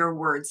how your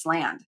words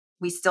land.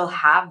 We still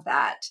have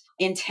that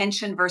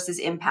intention versus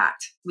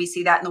impact. We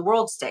see that in the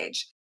world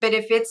stage. But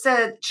if it's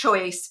a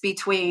choice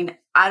between,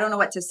 I don't know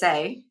what to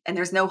say, and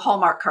there's no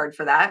Hallmark card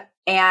for that,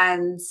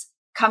 and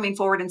coming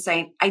forward and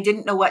saying, I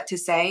didn't know what to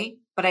say,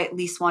 but I at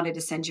least wanted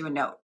to send you a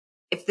note.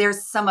 If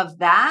there's some of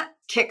that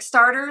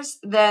Kickstarters,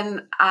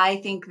 then I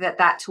think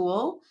that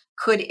tool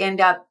could end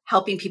up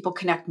helping people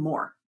connect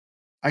more.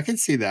 I can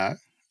see that.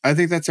 I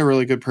think that's a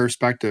really good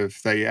perspective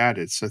that you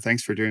added. So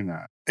thanks for doing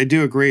that. I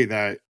do agree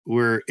that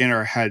we're in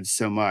our heads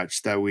so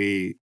much that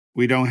we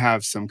don't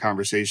have some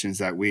conversations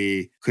that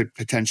we could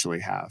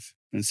potentially have.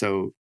 And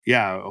so,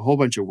 yeah, a whole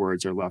bunch of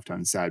words are left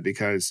unsaid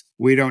because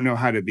we don't know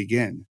how to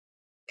begin.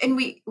 And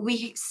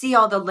we see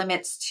all the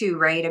limits too,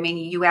 right? I mean,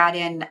 you add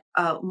in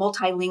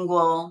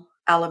multilingual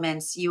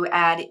elements, you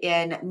add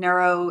in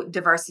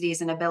neurodiversities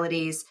and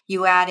abilities,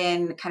 you add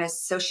in kind of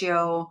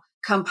socio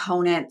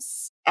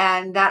components,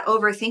 and that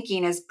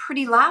overthinking is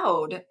pretty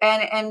loud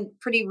and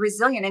pretty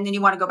resilient. And then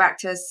you want to go back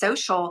to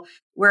social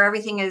where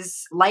everything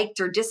is liked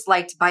or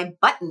disliked by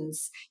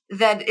buttons,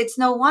 that it's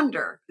no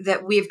wonder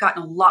that we've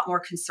gotten a lot more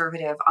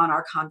conservative on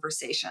our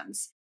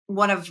conversations.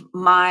 One of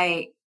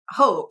my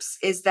hopes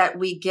is that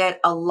we get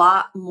a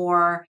lot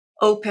more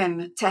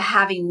open to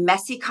having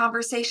messy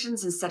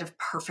conversations instead of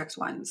perfect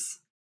ones.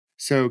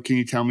 So can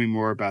you tell me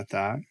more about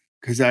that?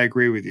 Because I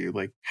agree with you,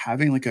 like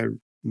having like a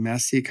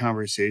messy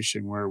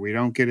conversation where we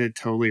don't get it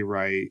totally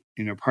right.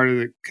 Part of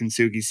the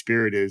Kintsugi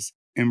spirit is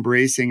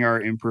embracing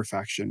our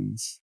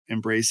imperfections,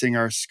 embracing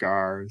our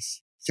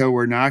scars. So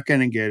we're not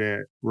going to get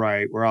it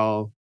right. We're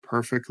all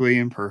perfectly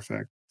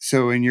imperfect.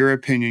 So in your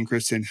opinion,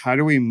 Kristin, how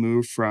do we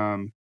move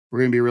from we're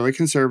going to be really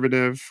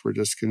conservative, we're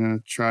just going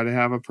to try to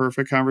have a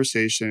perfect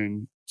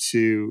conversation,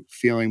 to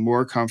feeling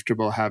more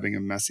comfortable having a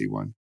messy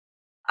one?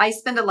 I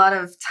spend a lot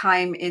of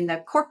time in the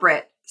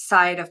corporate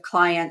side of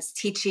clients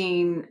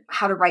teaching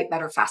how to write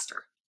better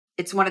faster.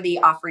 It's one of the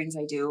offerings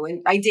I do.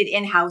 And I did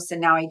in-house and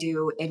now I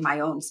do in my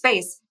own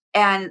space.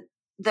 And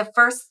the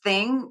first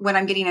thing when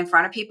I'm getting in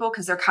front of people,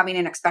 because they're coming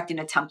in expecting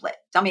a template,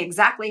 tell me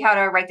exactly how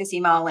to write this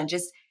email and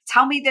just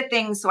tell me the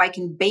things so I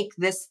can bake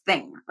this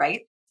thing,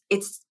 right?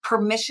 It's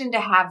permission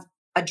to have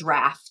a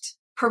draft,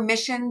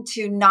 permission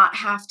to not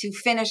have to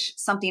finish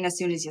something as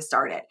soon as you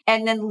start it.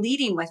 And then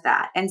leading with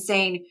that and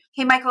saying,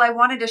 hey, Michael, I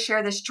wanted to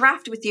share this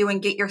draft with you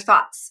and get your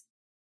thoughts.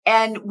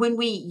 And when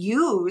we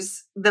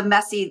use the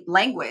messy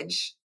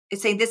language,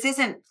 it's saying, this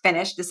isn't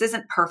finished. This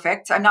isn't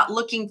perfect. I'm not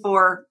looking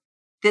for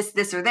this,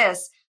 or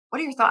this.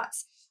 What are your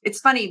thoughts? It's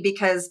funny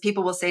because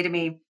people will say to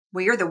me,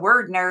 well, you're the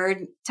word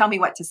nerd. Tell me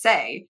what to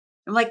say.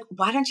 I'm like,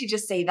 why don't you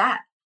just say that?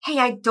 Hey,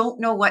 I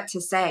don't know what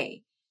to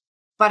say,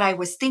 but I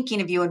was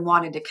thinking of you and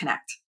wanted to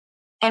connect.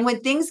 And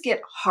when things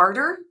get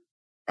harder,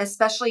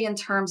 especially in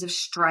terms of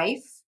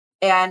strife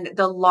and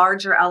the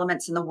larger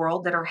elements in the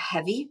world that are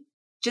heavy.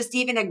 Just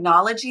even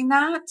acknowledging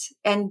that.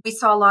 And we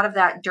saw a lot of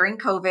that during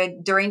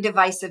COVID, during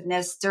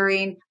divisiveness,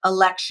 during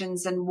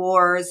elections and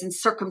wars and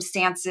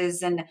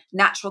circumstances and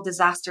natural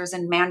disasters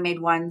and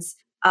man-made ones,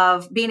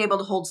 of being able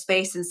to hold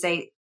space and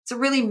say, it's a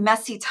really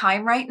messy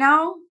time right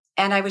now.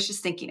 And I was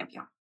just thinking of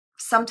you.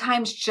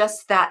 Sometimes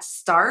just that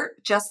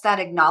start, just that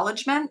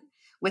acknowledgement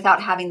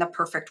without having the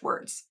perfect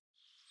words.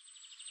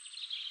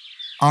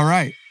 All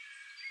right.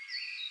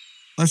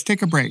 Let's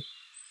take a break.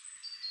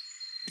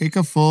 Take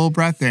a full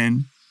breath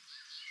in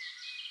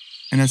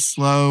and a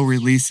slow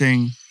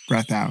releasing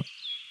breath out.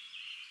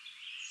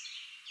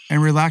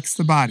 And relax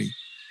the body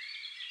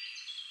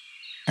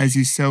as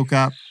you soak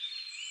up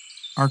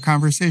our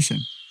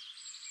conversation.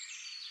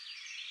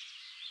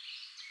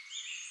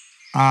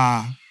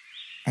 I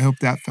hope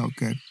that felt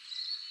good.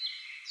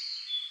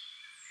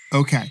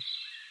 Okay,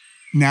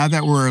 now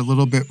that we're a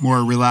little bit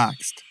more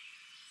relaxed,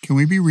 can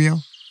we be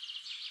real?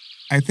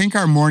 I think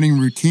our morning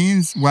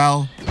routines,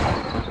 well,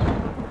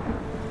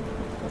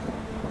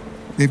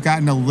 they've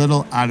gotten a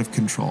little out of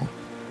control.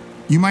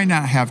 You might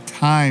not have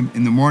time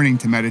in the morning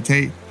to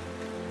meditate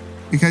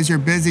because you're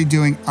busy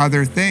doing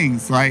other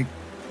things like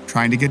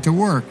trying to get to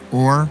work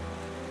or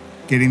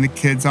getting the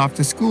kids off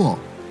to school.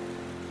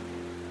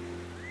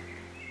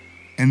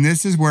 And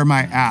this is where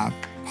my app,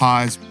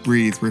 Pause,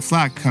 Breathe,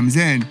 Reflect, comes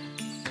in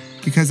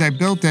because I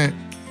built it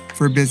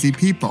for busy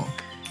people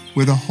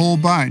with a whole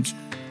bunch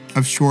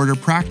of shorter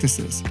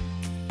practices.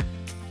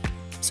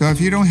 So if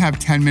you don't have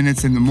 10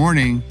 minutes in the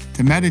morning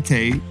to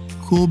meditate,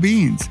 cool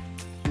beans.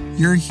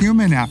 You're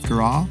human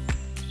after all.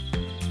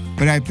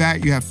 But I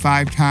bet you have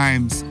 5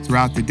 times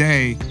throughout the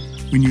day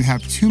when you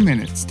have 2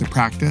 minutes to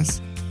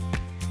practice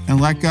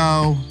and let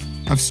go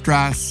of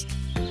stress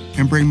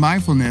and bring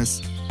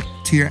mindfulness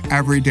to your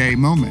everyday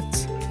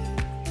moments.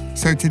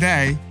 So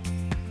today,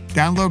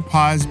 download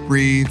Pause,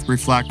 Breathe,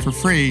 Reflect for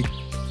free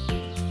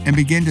and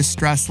begin to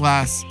stress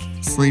less,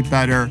 sleep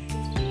better,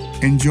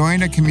 and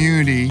join a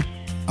community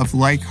of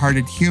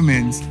like-hearted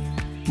humans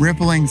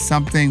rippling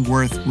something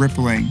worth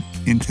rippling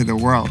into the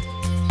world.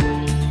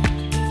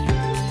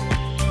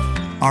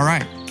 All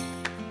right,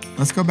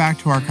 let's go back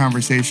to our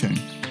conversation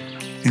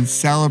and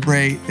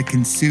celebrate the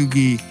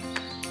kintsugi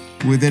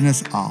within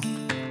us all.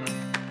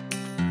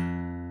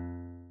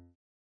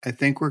 I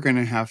think we're going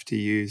to have to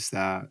use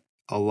that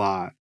a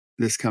lot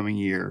this coming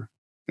year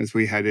as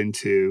we head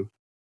into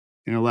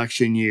an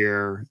election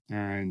year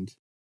and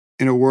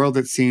in a world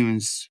that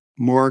seems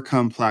more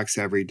complex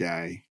every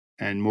day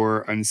and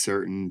more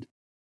uncertain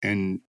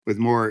and with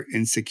more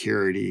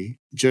insecurity.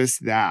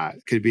 Just that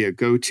could be a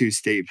go-to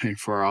statement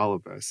for all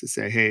of us to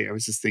say, hey, I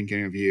was just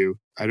thinking of you.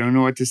 I don't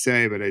know what to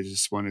say, but I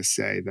just want to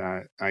say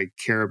that I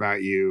care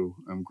about you.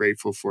 I'm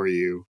grateful for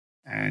you.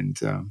 And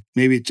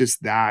maybe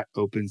just that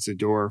opens the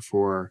door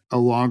for a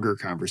longer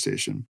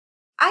conversation.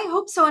 I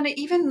hope so. And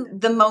even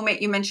the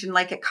moment you mentioned,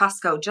 like at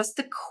Costco, just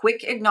the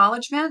quick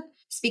acknowledgement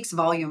speaks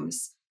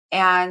volumes.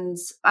 And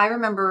I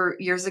remember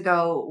years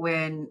ago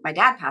when my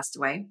dad passed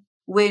away,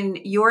 when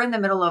you're in the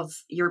middle of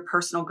your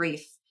personal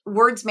grief,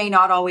 words may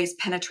not always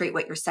penetrate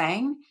what you're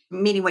saying,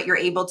 meaning what you're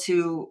able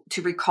to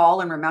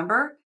recall and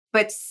remember.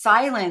 But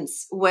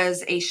silence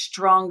was a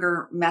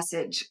stronger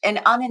message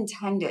and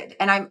unintended.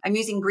 And I'm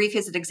using grief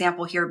as an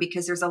example here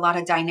because there's a lot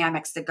of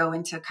dynamics that go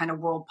into kind of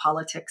world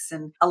politics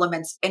and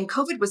elements. And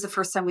COVID was the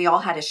first time we all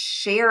had a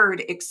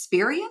shared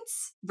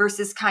experience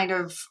versus kind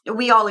of,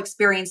 we all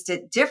experienced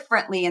it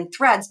differently in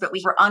threads, but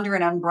we were under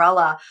an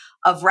umbrella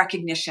of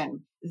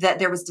recognition that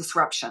there was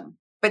disruption.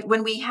 But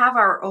when we have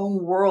our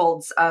own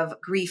worlds of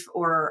grief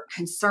or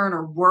concern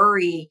or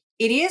worry,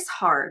 it is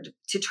hard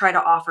to try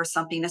to offer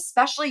something,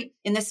 especially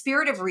in the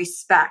spirit of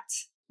respect.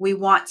 We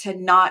want to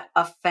not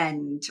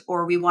offend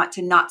or we want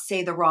to not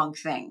say the wrong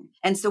thing.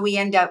 And so we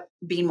end up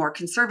being more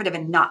conservative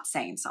and not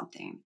saying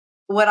something.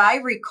 What I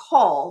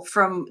recall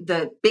from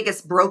the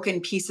biggest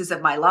broken pieces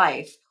of my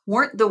life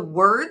weren't the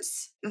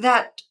words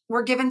that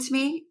were given to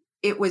me.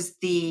 It was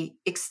the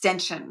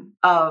extension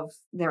of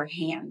their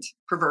hand,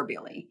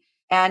 proverbially.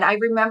 And I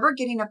remember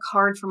getting a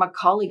card from a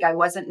colleague I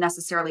wasn't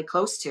necessarily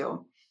close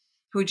to,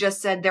 who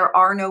just said, there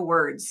are no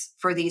words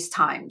for these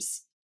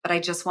times, but I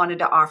just wanted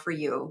to offer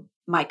you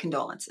my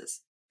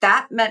condolences.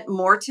 That meant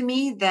more to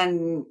me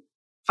than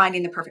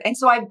finding the perfect. And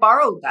so I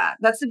borrowed that.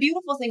 That's the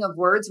beautiful thing of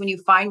words. When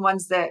you find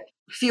ones that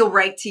feel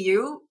right to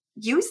you,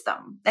 use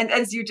them. And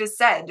as you just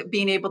said,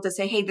 being able to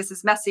say, hey, this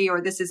is messy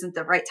or this isn't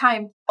the right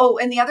time. Oh,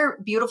 and the other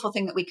beautiful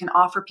thing that we can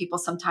offer people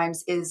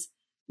sometimes is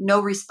no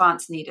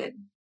response needed.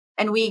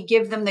 And we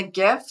give them the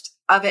gift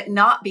of it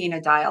not being a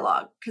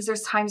dialogue because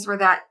there's times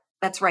where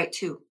that's right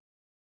too.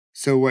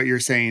 So what you're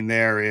saying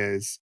there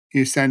is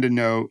you send a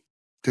note,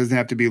 doesn't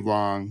have to be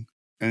long,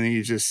 and then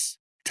you just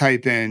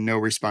type in no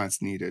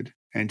response needed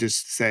and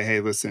just say, hey,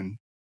 listen,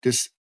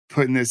 just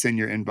putting this in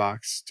your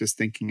inbox, just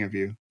thinking of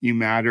you. You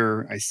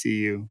matter. I see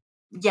you.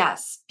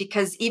 Yes,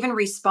 because even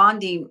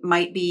responding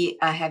might be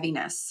a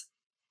heaviness.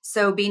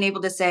 So being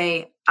able to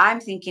say, I'm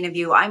thinking of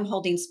you, I'm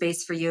holding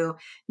space for you,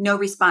 no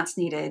response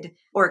needed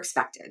or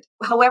expected.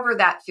 However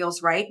that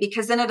feels right,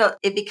 because then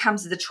it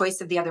becomes the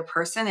choice of the other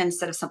person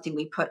instead of something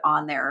we put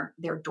on their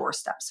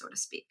doorstep, so to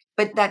speak.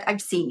 But that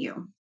I've seen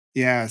you.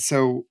 Yeah.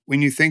 So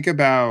when you think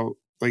about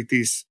like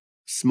these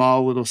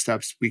small little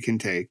steps we can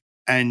take,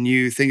 and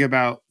you think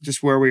about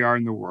just where we are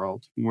in the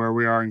world, where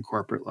we are in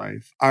corporate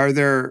life, are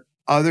there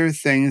other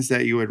things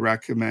that you would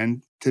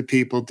recommend to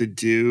people to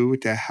do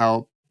to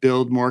help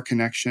build more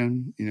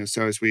connection?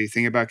 So as we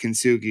think about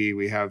kintsugi,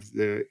 we have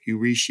the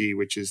urishi,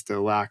 which is the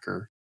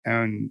lacquer.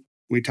 And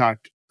we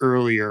talked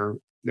earlier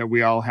that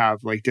we all have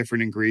like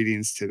different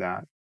ingredients to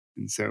that.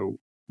 And so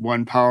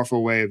one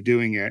powerful way of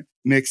doing it,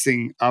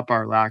 mixing up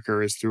our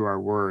lacquer, is through our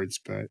words.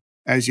 But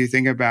as you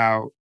think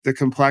about the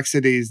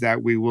complexities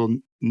that we will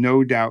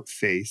no doubt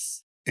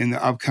face in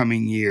the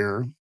upcoming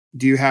year,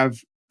 do you have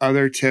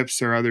other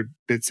tips or other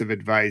bits of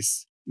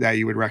advice that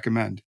you would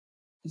recommend?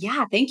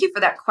 Yeah, thank you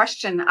for that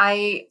question.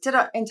 I did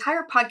an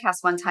entire podcast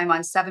one time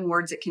on 7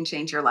 words that can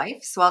change your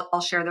life. So I'll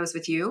share those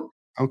with you.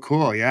 Oh,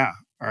 cool. Yeah.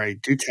 All right.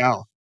 Do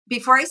tell.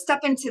 Before I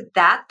step into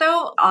that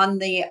though, on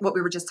the what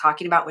we were just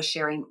talking about with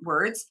sharing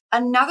words,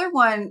 another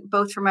one,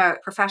 both from a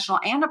professional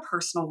and a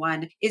personal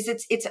one, is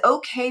it's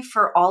okay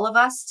for all of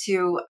us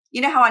to,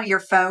 how on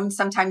your phone,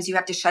 sometimes you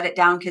have to shut it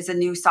down because a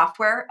new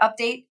software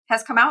update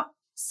has come out.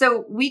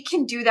 So we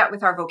can do that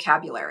with our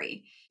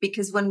vocabulary,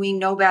 because when we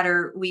know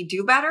better, we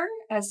do better,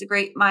 as the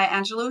great Maya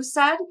Angelou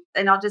said.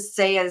 And I'll just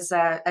say, as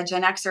a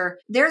Gen Xer,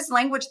 there's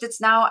language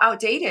that's now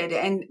outdated,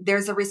 and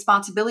there's a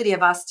responsibility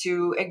of us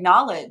to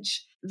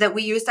acknowledge that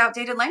we used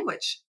outdated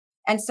language.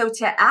 And so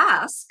to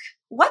ask,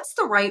 what's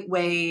the right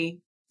way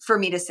for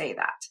me to say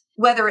that?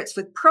 Whether it's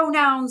with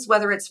pronouns,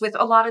 whether it's with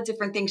a lot of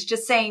different things,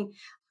 just saying,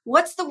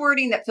 what's the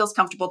wording that feels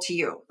comfortable to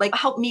you? Like,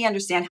 help me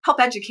understand, help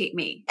educate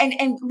me.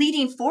 And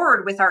leading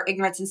forward with our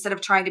ignorance instead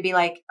of trying to be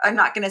like, I'm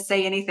not going to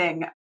say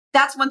anything.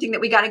 That's one thing that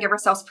we got to give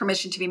ourselves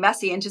permission to be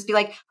messy and just be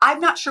like, I'm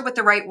not sure what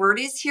the right word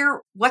is here.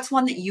 What's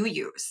one that you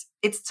use?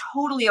 It's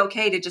totally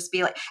okay to just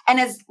be like, and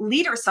as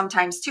leaders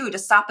sometimes too, to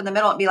stop in the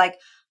middle and be like,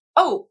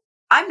 oh,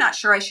 I'm not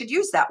sure I should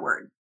use that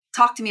word.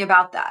 Talk to me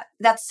about that.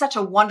 That's such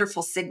a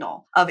wonderful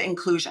signal of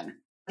inclusion.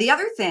 The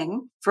other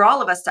thing for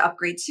all of us to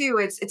upgrade too,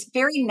 it's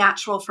very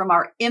natural from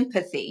our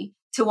empathy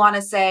to want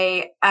to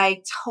say,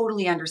 I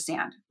totally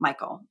understand,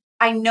 Michael.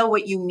 I know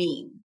what you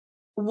mean.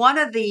 One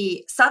of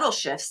the subtle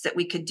shifts that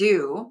we could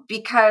do,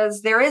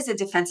 because there is a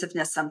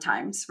defensiveness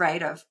sometimes,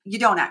 right? Of you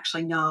don't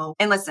actually know.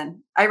 And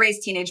listen, I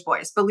raised teenage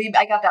boys. Believe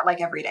I got that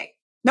like every day.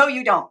 No,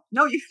 you don't.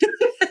 No, you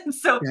don't.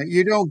 So Yeah,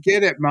 you don't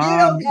get it, you Mom.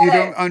 don't You get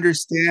it. don't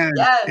understand.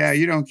 Yeah, Yes.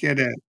 you don't get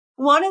it.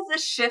 One of the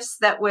shifts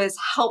that was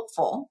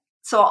helpful,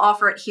 so I'll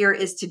offer it here,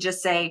 is to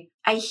just say,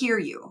 I hear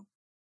you.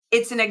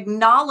 It's an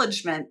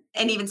acknowledgement,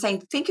 and even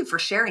saying, thank you for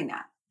sharing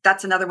that.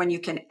 That's another one you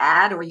can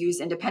add or use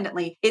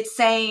independently. It's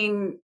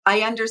saying, I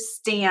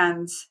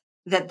understand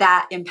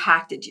that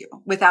impacted you,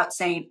 without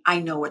saying, I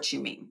know what you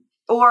mean.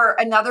 Or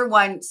another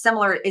one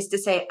similar is to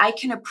say, I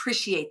can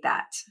appreciate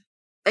that.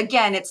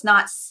 Again, it's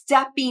not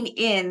stepping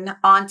in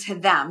onto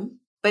them,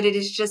 but it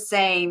is just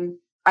saying,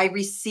 I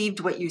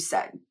received what you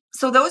said.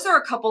 So those are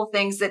a couple of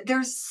things that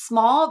they're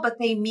small, but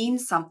they mean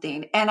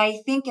something. And I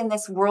think in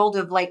this world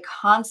of like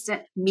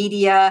constant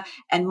media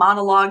and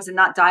monologues and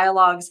not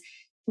dialogues,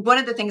 one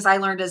of the things I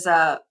learned as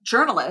a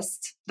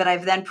journalist that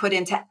I've then put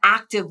into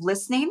active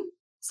listening,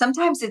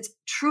 sometimes it's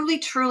truly,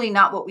 truly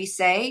not what we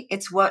say.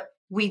 It's what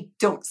we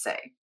don't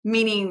say,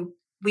 meaning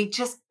we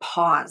just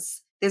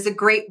pause. There's a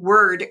great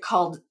word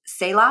called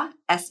Selah,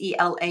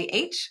 Selah,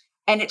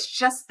 and it's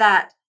just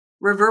that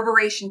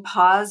reverberation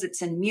pause.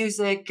 It's in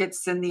music,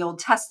 it's in the Old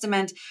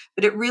Testament,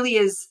 but it really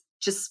is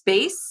just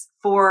space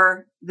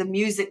for the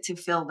music to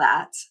fill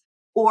that,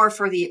 or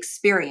for the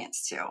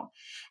experience to.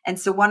 And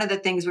so one of the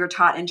things we were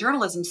taught in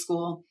journalism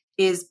school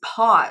is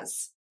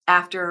pause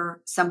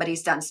after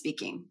somebody's done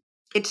speaking.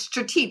 It's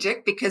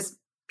strategic because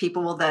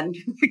people will then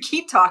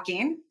keep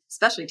talking,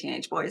 especially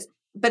teenage boys,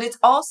 but it's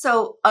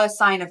also a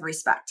sign of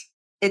respect.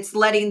 It's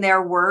letting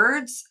their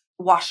words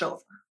wash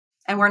over.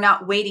 And we're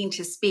not waiting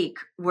to speak,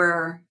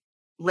 we're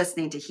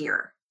listening to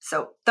hear.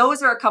 So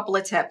those are a couple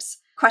of tips.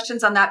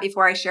 Questions on that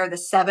before I share the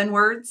 7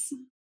 words?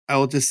 I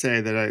will just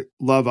say that I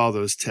love all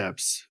those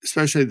tips,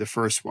 especially the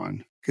first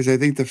one, because I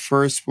think the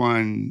first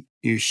one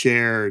you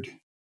shared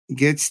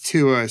gets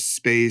to a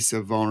space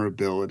of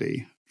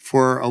vulnerability.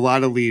 For a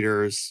lot of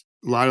leaders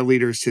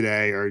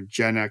today are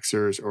Gen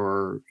Xers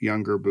or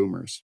younger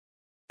boomers.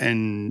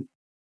 And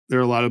there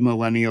are a lot of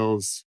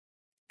millennials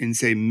in,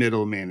 say,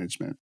 middle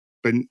management,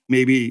 but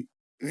maybe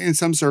in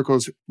some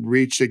circles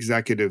reach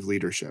executive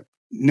leadership,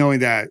 knowing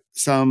that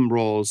some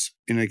roles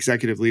in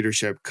executive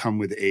leadership come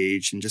with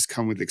age and just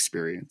come with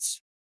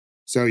experience.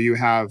 So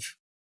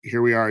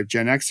here we are,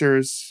 Gen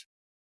Xers.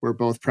 We're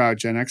both proud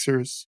Gen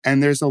Xers.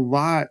 And there's a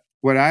lot,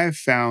 what I've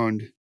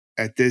found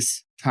at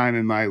this time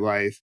in my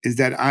life is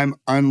that I'm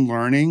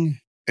unlearning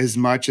as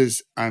much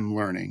as I'm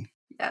learning.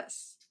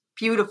 Yes.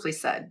 Beautifully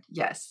said.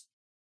 Yes.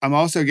 I'm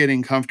also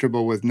getting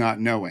comfortable with not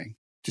knowing.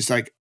 Just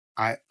like,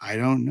 I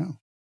don't know.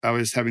 I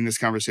was having this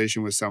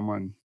conversation with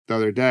someone the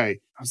other day.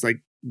 I was like,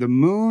 the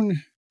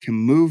moon can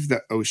move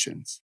the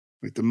oceans.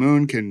 Like the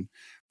moon can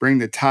bring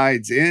the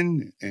tides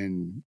in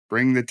and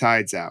bring the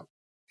tides out.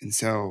 And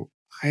so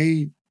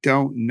I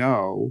don't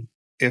know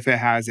if it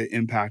has an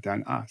impact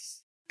on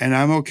us. And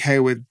I'm okay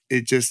with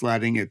it just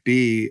letting it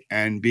be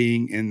and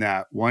being in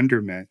that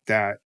wonderment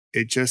that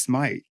it just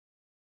might,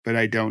 but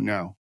I don't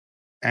know.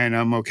 And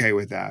I'm okay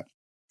with that.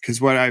 Because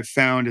what I've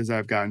found as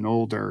I've gotten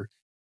older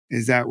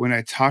is that when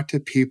I talk to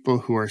people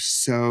who are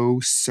so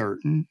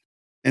certain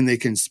and they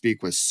can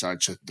speak with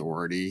such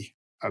authority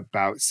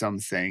about some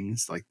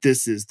things, like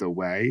this is the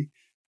way,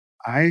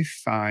 I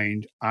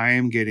find I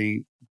am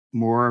getting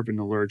more of an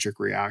allergic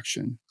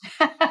reaction.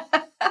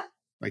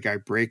 Like I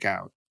break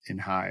out in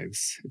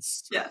hives.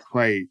 It's Yeah.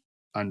 quite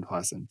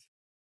unpleasant.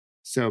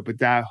 So, but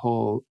that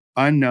whole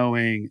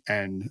unknowing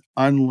and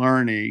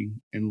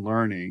unlearning and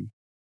learning,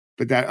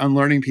 but that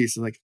unlearning piece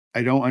is like,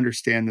 I don't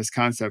understand this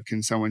concept.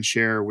 Can someone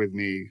share with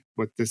me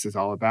what this is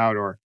all about?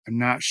 Or I'm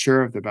not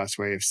sure of the best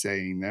way of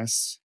saying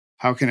this.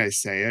 How can I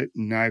say it?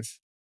 And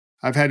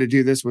I've had to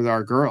do this with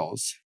our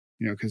girls,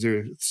 because there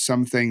are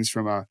some things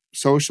from a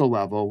social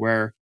level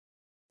where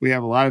we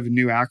have a lot of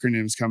new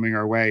acronyms coming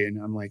our way.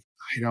 And I'm like,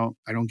 I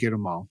don't get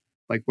them all.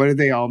 Like, what do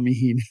they all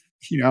mean?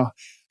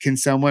 Can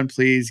someone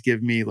please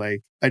give me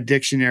like a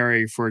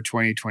dictionary for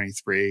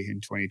 2023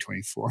 and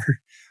 2024?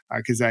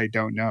 Because I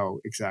don't know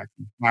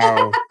exactly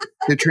how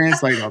to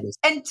translate all this.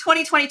 And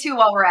 2022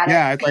 while we're at it.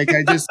 Yeah, like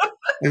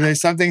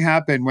there's something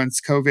happened once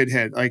COVID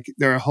hit. Like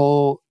a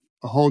whole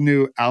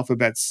new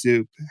alphabet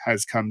soup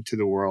has come to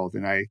the world,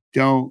 and I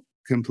don't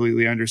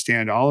completely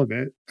understand all of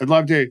it. I'd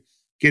love to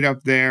get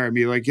up there and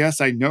be like,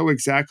 yes, I know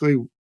exactly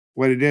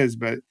what it is,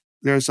 but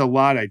there's a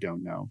lot I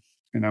don't know.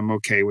 And I'm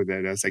okay with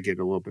it as I get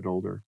a little bit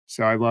older.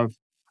 So I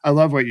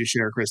love what you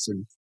share,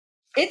 Kristin.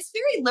 It's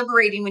very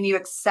liberating when you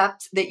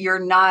accept that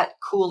you're not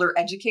cool or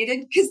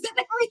educated, because then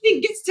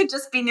everything gets to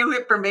just be new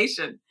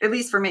information, at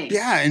least for me.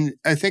 Yeah. And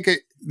I think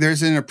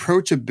there's an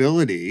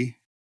approachability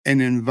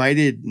and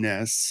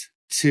invitedness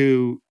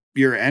to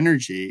your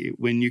energy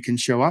when you can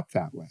show up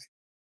that way,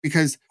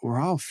 because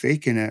we're all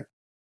faking it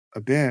a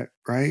bit,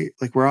 right?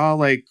 Like we're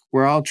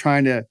all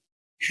trying to,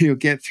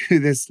 get through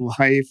this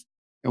life,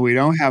 and we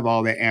don't have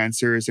all the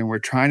answers, and we're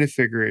trying to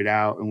figure it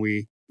out. And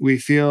we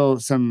feel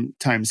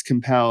sometimes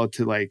compelled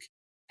to like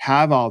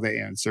have all the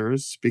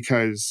answers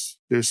because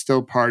there's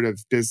still part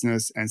of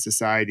business and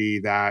society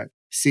that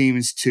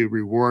seems to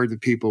reward the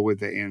people with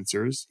the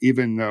answers,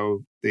 even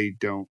though they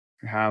don't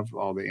have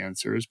all the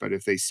answers. But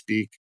if they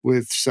speak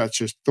with such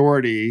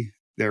authority,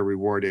 they're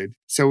rewarded.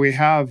 So we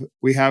have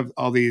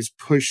all these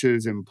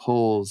pushes and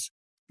pulls.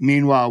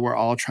 Meanwhile, we're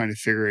all trying to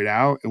figure it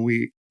out, and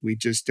we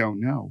just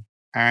don't know.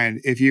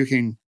 And if you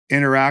can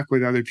interact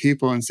with other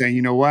people and say,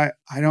 you know what,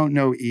 I don't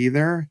know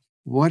either,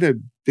 what a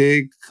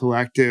big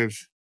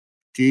collective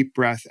deep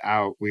breath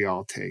out we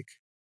all take.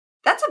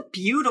 That's a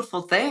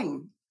beautiful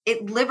thing.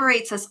 It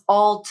liberates us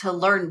all to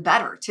learn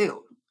better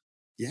too.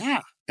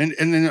 Yeah. And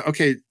then,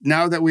 okay,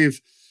 now that we've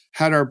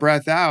had our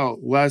breath out,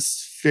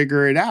 let's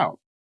figure it out.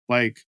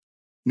 Like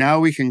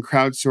now we can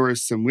crowdsource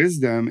some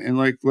wisdom and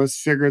like,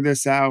 let's figure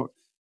this out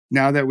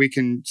now that we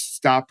can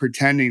stop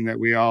pretending that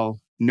we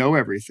all know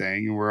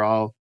everything and we're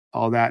all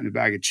that in a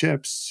bag of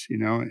chips,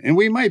 and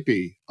we might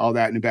be all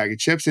that in a bag of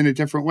chips in a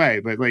different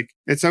way, but like,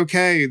 it's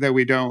okay that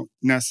we don't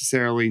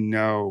necessarily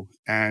know.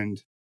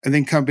 And I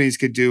think companies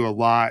could do a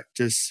lot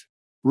just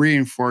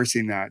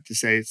reinforcing that, to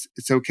say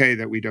it's okay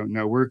that we don't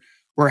know.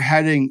 We're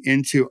heading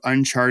into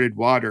uncharted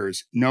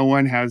waters. No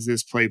one has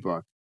this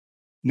playbook.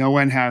 No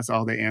one has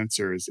all the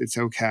answers. It's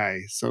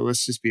okay. So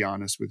let's just be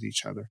honest with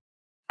each other.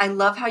 I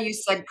love how you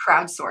said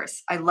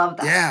crowdsource. I love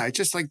that. Yeah, it's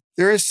just like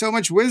there is so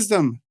much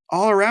wisdom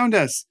all around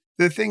us.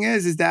 The thing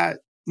is that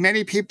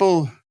many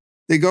people,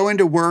 they go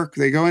into work,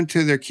 they go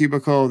into their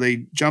cubicle,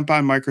 they jump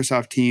on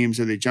Microsoft Teams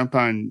or they jump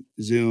on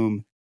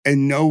Zoom,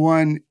 and no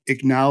one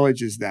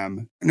acknowledges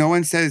them. No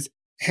one says,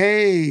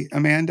 hey,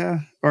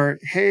 Amanda, or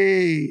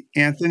hey,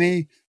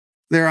 Anthony.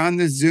 They're on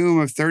the Zoom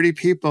of 30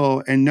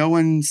 people and no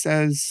one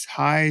says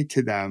hi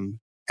to them.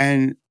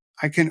 And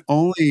I can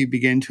only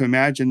begin to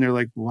imagine they're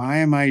like, why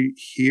am I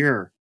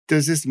here?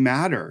 Does this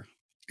matter?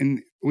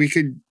 And we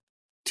could,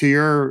 to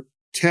your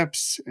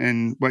tips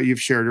and what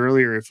you've shared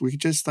earlier, if we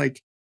could just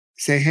like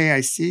say, hey,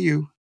 I see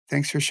you.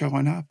 Thanks for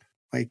showing up.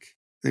 Like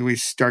then we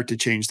start to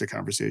change the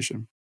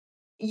conversation.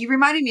 You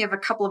reminded me of a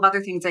couple of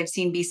other things I've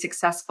seen be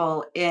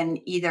successful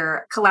in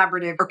either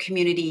collaborative or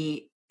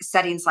community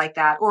settings like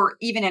that, or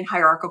even in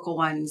hierarchical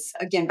ones.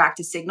 Again, back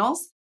to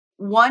signals.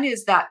 One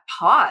is that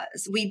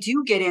pause. We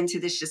do get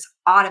into this just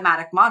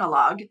automatic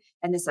monologue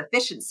and this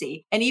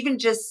efficiency, and even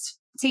just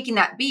taking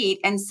that beat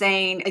and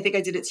saying, I think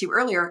I did it to you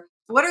earlier,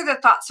 what are the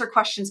thoughts or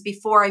questions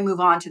before I move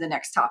on to the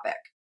next topic?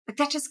 Like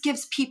that just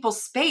gives people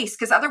space,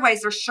 because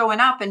otherwise they're showing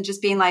up and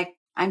just being like,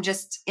 I'm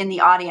just in the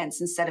audience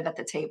instead of at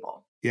the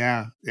table.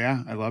 Yeah,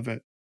 I love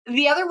it.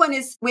 The other one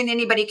is when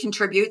anybody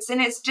contributes, and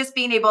it's just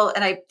being able,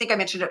 and I think I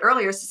mentioned it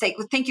earlier, is to say,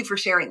 well, thank you for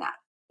sharing that.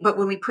 But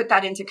when we put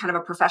that into kind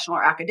of a professional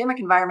or academic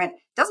environment,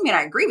 doesn't mean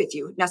I agree with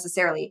you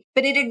necessarily,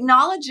 but it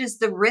acknowledges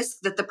the risk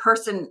that the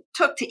person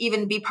took to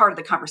even be part of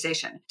the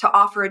conversation, to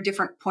offer a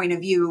different point of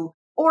view,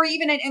 or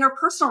even in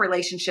interpersonal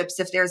relationships,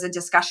 if there's a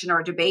discussion or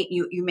a debate,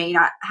 you may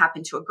not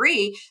happen to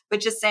agree, but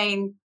just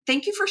saying,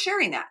 thank you for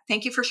sharing that.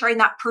 Thank you for sharing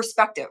that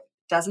perspective.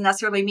 Doesn't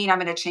necessarily mean I'm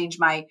going to change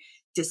my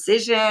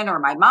decision or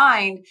my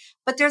mind,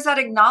 but there's that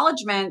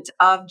acknowledgement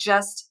of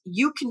just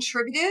you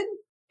contributed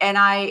and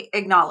I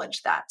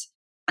acknowledge that.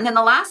 And then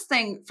the last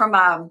thing from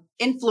an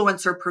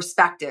influencer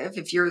perspective,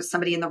 if you're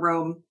somebody in the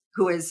room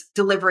who is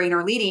delivering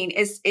or leading,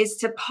 is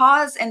to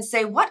pause and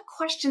say, what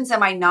questions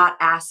am I not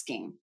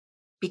asking?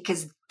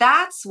 Because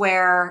that's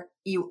where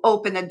you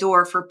open the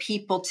door for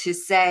people to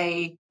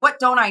say, what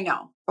don't I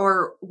know?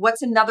 Or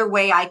what's another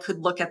way I could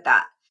look at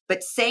that?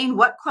 But saying,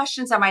 what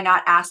questions am I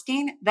not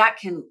asking? That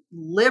can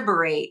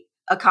liberate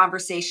a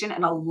conversation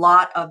in a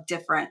lot of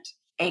different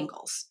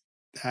angles.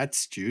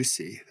 That's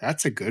juicy.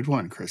 That's a good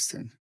one,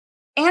 Kristin.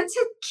 And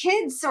to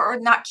kids, or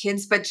not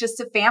kids, but just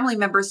to family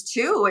members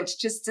too. It's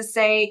just to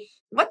say,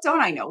 what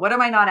don't I know? What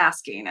am I not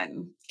asking?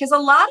 And because a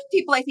lot of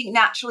people, I think,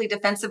 naturally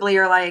defensively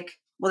are like,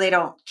 well, they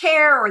don't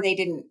care or they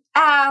didn't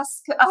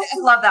ask. I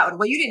love that one.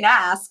 Well, you didn't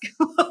ask.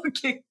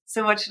 Okay.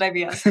 So what should I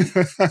be asking?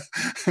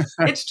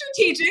 It's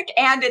strategic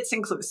and it's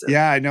inclusive.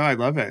 Yeah, I know. I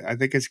love it. I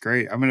think it's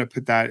great. I'm going to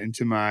put that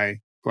into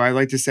well, I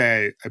like to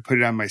say I put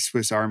it on my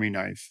Swiss Army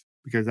knife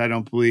because I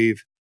don't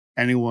believe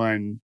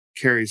anyone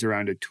carries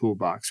around a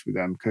toolbox with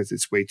them because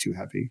it's way too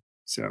heavy.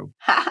 So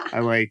I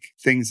like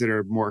things that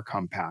are more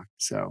compact.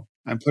 So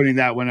I'm putting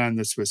that one on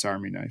the Swiss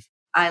Army knife.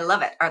 I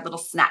love it. Our little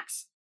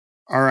snacks.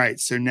 All right.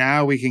 So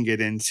now we can get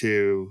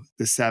into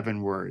the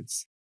 7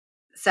 words.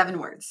 7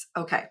 words.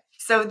 Okay.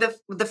 So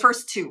the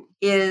first 2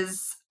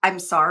 is I'm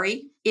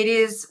sorry. It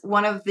is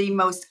one of the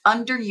most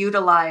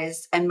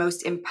underutilized and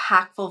most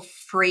impactful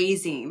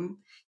phrasing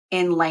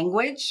in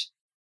language.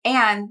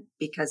 And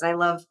because I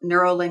love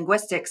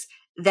neurolinguistics,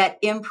 that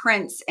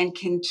imprints and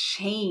can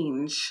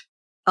change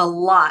a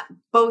lot,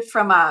 both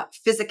from a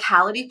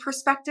physicality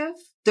perspective,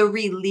 the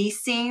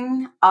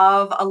releasing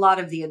of a lot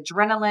of the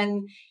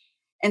adrenaline.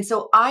 And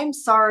so I'm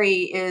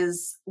sorry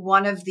is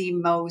one of the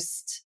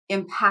most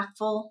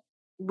impactful,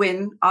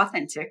 when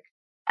authentic,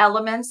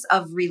 elements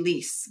of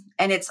release.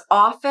 And it's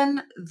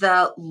often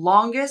the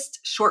longest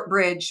short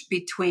bridge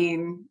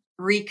between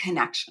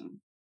reconnection.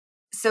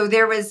 So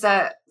there was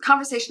a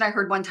conversation I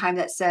heard one time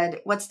that said,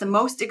 what's the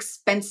most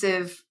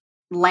expensive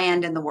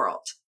land in the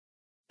world?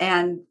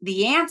 And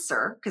the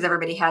answer, because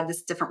everybody had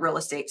this different real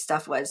estate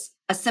stuff, was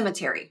a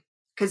cemetery,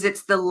 because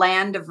it's the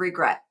land of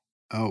regret.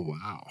 Oh,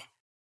 wow.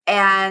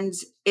 And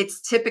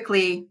it's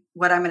typically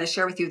what I'm going to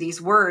share with you.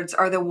 These words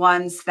are the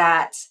ones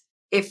that,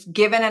 if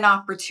given an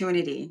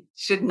opportunity,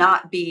 should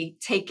not be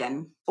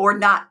taken or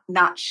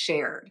not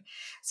shared.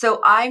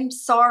 So I'm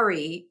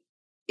sorry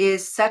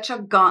is such a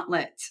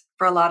gauntlet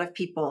for a lot of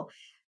people.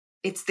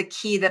 It's the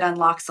key that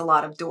unlocks a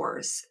lot of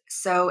doors.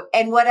 So,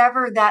 and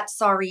whatever that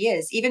sorry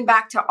is, even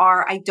back to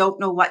our I don't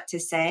know what to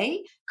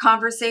say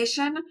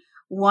conversation,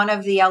 one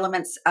of the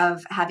elements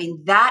of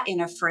having that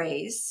in a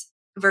phrase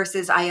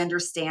versus I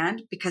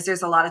understand, because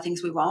there's a lot of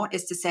things we won't,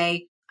 is to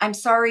say, I'm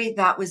sorry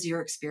that was your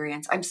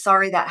experience. I'm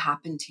sorry that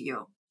happened to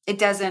you. It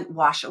doesn't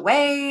wash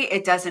away.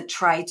 It doesn't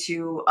try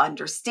to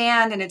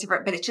understand in a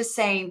different, but it's just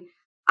saying,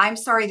 I'm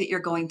sorry that you're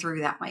going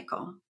through that,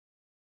 Michael.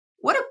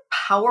 What a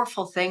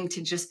powerful thing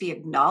to just be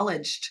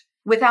acknowledged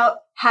without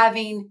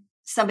having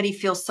somebody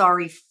feel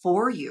sorry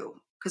for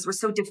you, because we're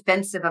so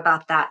defensive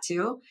about that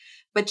too.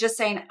 But just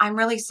saying, I'm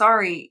really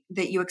sorry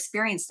that you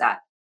experienced that.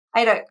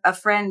 I had a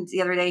friend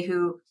the other day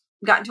who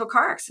got into a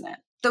car accident.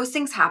 Those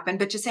things happen,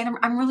 but just saying,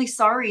 I'm really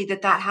sorry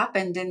that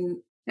happened.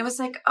 And it was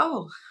like,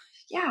 oh,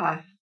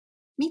 yeah,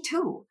 me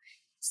too.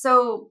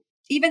 So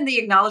even the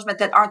acknowledgement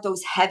that aren't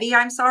those heavy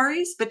I'm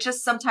sorries, but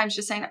just sometimes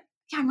just saying,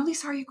 yeah, I'm really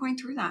sorry you're going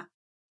through that.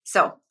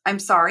 So I'm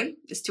sorry,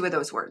 just 2 of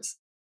those words.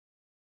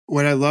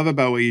 What I love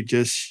about what you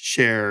just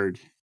shared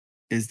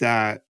is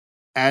that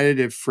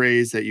additive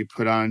phrase that you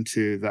put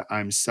onto the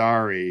I'm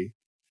sorry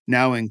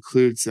now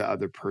includes the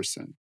other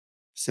person.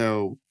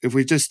 So if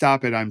we just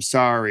stop at I'm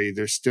sorry,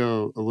 there's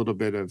still a little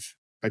bit of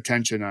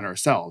attention on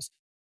ourselves.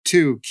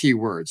 2 key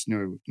words,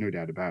 no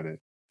doubt about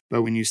it.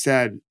 But when you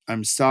said,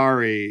 I'm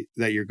sorry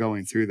that you're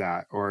going through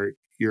that or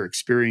you're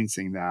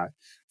experiencing that,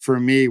 for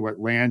me, what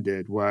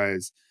landed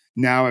was,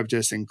 now I've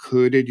just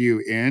included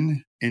you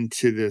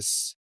into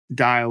this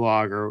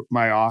dialogue or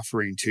my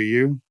offering to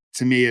you.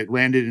 To me, it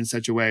landed in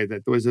such a way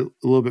that it was a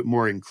little bit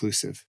more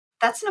inclusive.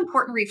 That's an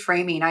important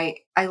reframing.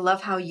 I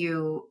love how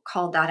you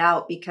called that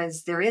out,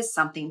 because there is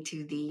something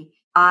to the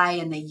I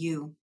and the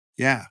you.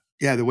 Yeah.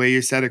 Yeah. The way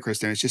you said it,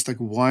 Kristin, it's just like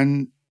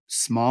one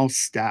small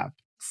step.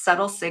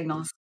 Subtle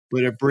signals.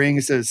 But it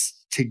brings us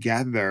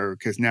together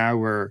because now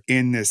we're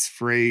in this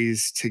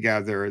phrase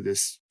together,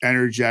 this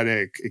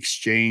energetic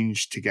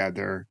exchange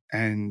together.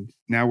 And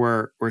now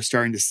we're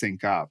starting to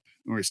sync up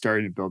and we're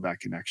starting to build that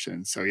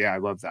connection. So yeah, I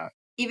love that.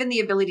 Even the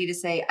ability to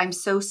say, I'm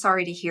so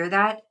sorry to hear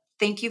that.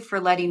 Thank you for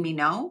letting me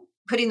know.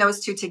 Putting those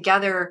 2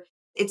 together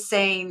It's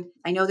saying,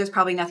 I know there's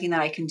probably nothing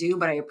that I can do,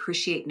 but I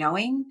appreciate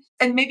knowing.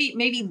 And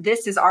maybe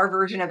this is our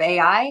version of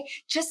AI.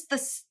 Just the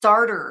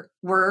starter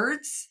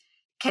words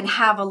can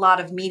have a lot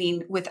of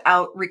meaning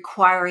without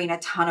requiring a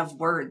ton of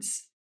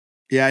words.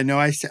 Yeah, no,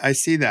 I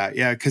see that.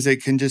 Yeah, because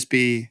it can just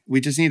be, we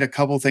just need a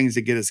couple things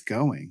to get us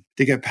going,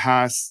 to get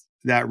past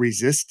that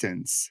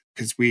resistance,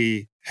 because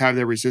we have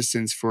the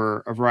resistance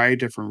for a variety of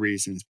different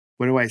reasons.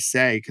 What do I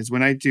say? Because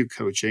when I do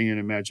coaching, and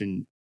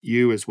imagine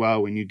you as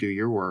well, when you do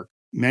your work,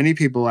 many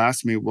people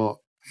ask me,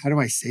 well, how do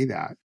I say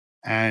that?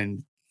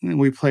 And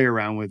we play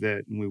around with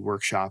it and we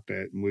workshop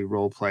it and we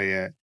role play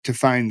it to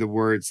find the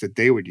words that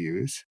they would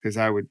use. Because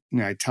I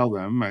tell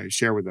them, I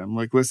share with them,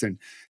 like, listen,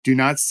 do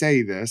not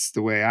say this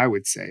the way I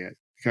would say it,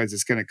 because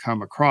it's going to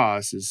come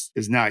across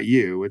as not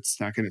you. It's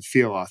not going to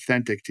feel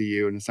authentic to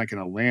you, and it's not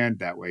going to land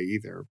that way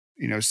either.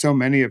 So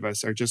many of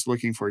us are just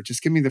looking for,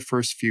 just give me the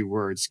first few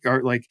words,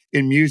 or like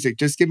in music,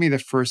 just give me the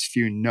first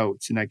few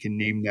notes and I can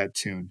name that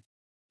tune.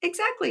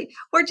 Exactly.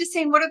 Or just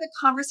saying, what are the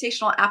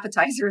conversational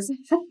appetizers?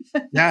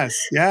 Yes,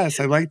 yes,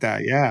 I like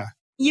that. Yeah.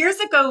 Years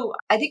ago,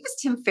 I think it was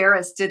Tim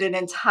Ferriss did an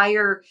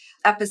entire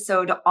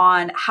episode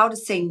on how to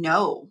say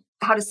no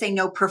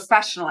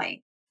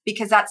professionally,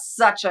 because that's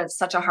such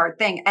a hard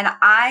thing. And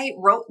I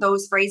wrote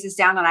those phrases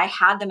down and I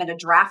had them in a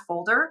draft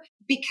folder,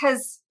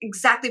 because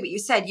exactly what you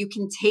said, you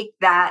can take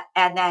that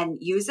and then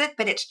use it,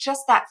 but it's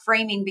just that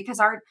framing, because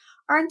our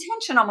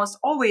intention almost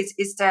always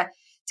is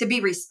to be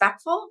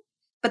respectful,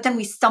 but then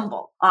we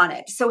stumble on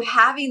it. So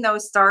having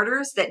those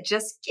starters that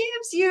just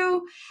gives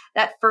you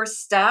that first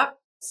step,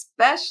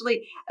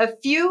 especially a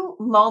few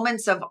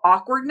moments of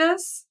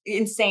awkwardness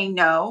in saying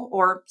no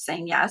or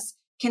saying yes,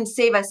 can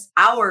save us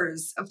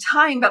hours of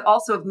time, but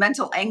also of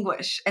mental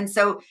anguish. And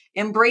so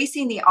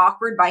embracing the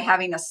awkward by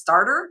having a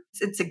starter,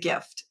 it's a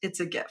gift. It's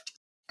a gift.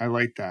 I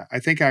like that. I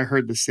think I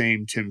heard the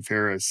same Tim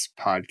Ferriss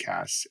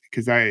podcast,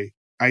 because I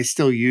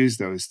still use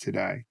those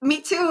today.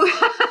 Me too.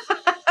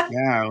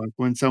 Yeah, like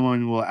when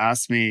someone will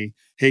ask me,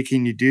 "Hey,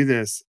 can you do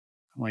this?"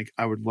 I'm like,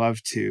 "I would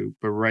love to,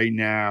 but right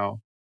now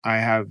I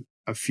have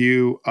a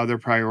few other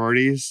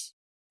priorities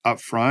up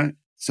front,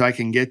 so I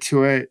can get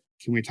to it.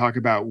 Can we talk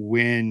about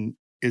when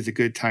is a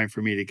good time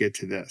for me to get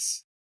to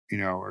this?"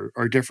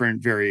 Or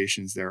different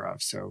variations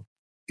thereof. So,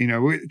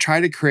 we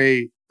try to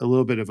create a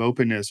little bit of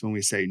openness when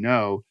we say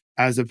no,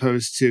 as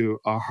opposed to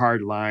a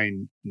hard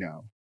line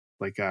no,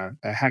 like a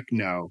heck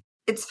no.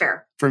 It's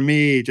fair. For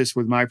me, just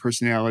with my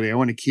personality, I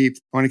want to keep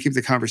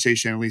the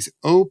conversation at least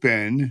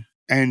open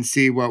and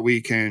see what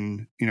we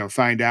can,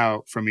 find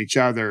out from each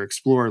other,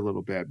 explore a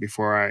little bit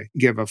before I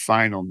give a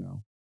final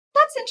no.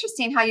 That's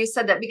interesting how you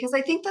said that, because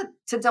I think that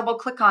to double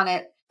click on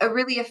it, a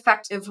really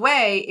effective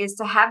way is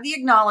to have the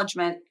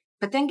acknowledgement,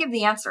 but then give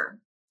the answer.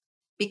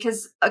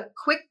 Because a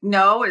quick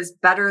no is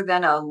better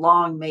than a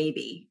long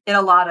maybe in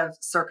a lot of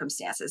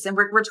circumstances. And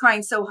we're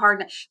trying so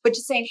hard, but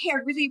just saying, hey, I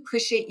really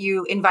appreciate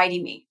you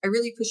inviting me. I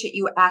really appreciate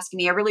you asking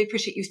me. I really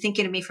appreciate you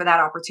thinking of me for that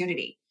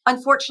opportunity.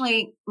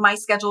 Unfortunately, my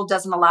schedule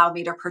doesn't allow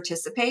me to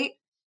participate.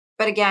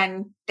 But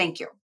again, thank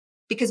you.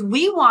 Because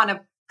we want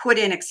to put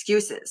in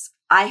excuses.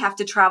 I have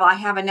to travel. I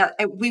have another,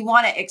 we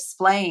want to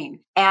explain.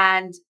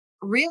 And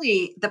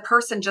really, the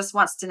person just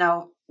wants to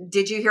know,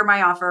 did you hear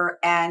my offer?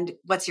 And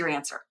what's your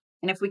answer?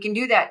 And if we can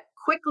do that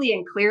quickly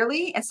and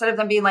clearly, instead of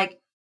them being like,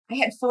 I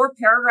had 4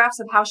 paragraphs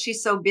of how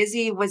she's so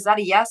busy. Was that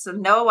a yes or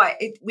no?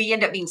 We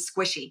end up being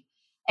squishy.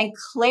 And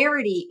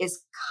clarity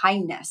is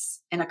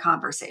kindness in a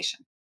conversation.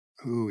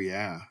 Oh,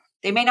 yeah.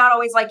 They may not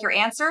always like your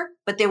answer,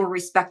 but they will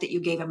respect that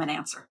you gave them an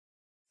answer.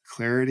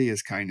 Clarity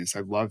is kindness.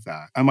 I love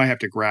that. I might have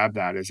to grab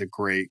that as a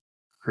great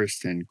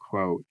Kristin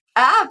quote.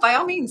 By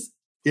all means.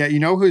 Yeah, you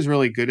know who's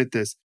really good at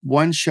this?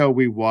 One show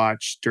we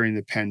watched during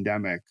the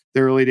pandemic,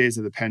 the early days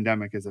of the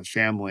pandemic as a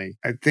family,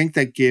 I think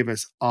that gave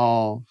us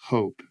all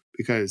hope,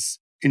 because,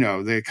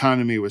 the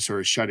economy was sort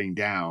of shutting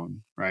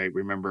down, right?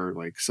 Remember,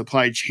 like,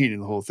 supply chain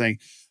and the whole thing.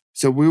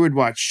 So we would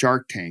watch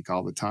Shark Tank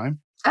all the time,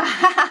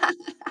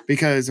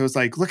 because it was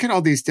like, look at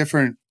all these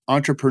different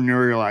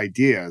entrepreneurial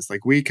ideas.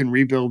 Like, we can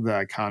rebuild the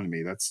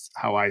economy. That's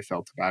how I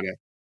felt about it.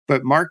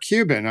 But Mark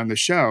Cuban on the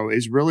show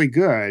is really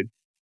good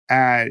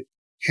at,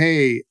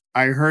 hey,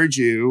 I heard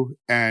you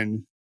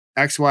and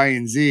X, Y,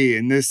 and Z,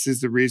 and this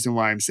is the reason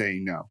why I'm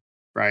saying no,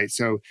 right?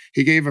 So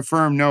he gave a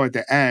firm no at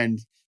the end.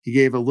 He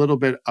gave a little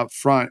bit up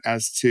front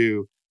as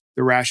to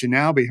the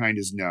rationale behind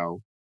his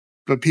no,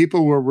 but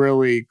people were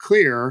really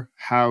clear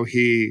how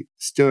he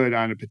stood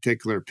on a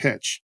particular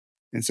pitch.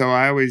 And so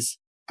I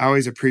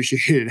always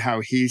appreciated how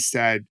he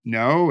said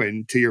no.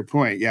 And to your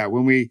point, yeah,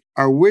 when we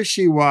are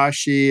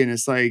wishy-washy and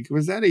it's like,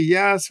 was that a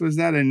yes? Was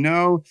that a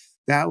no?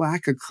 That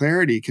lack of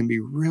clarity can be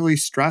really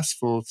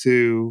stressful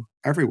to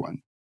everyone.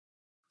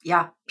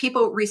 Yeah.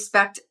 People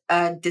respect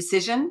a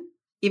decision,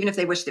 even if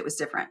they wished it was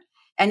different.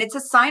 And it's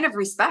a sign of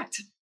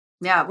respect.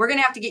 Yeah. We're going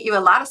to have to get you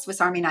a lot of Swiss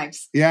Army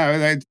knives.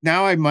 Yeah.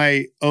 Now I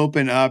might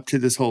open up to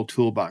this whole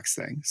toolbox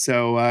thing.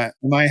 So I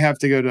might have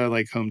to go to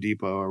like Home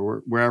Depot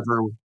or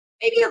wherever.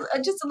 Maybe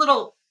just a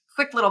little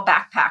quick little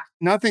backpack.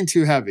 Nothing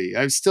too heavy.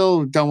 I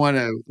still don't want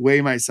to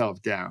weigh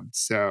myself down.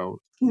 So,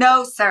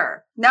 No,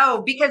 sir.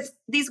 No, because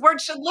these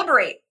words should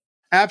liberate.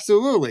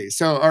 absolutely.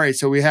 So, all right.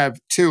 So we have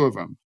two of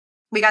them.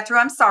 We got through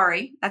I'm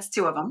sorry. That's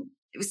two of them.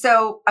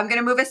 So I'm going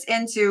to move us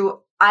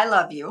into I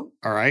love you.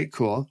 All right.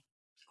 Cool.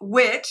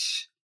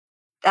 Which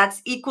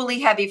that's equally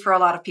heavy for a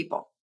lot of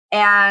people.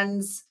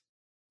 And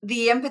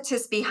the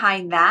impetus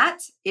behind that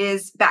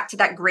is back to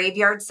that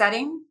graveyard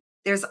setting.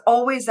 There's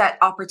always that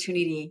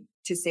opportunity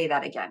to say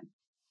that again.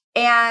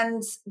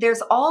 And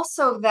there's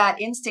also that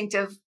instinct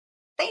of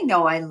they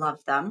know I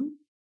love them.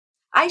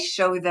 I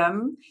show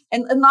them.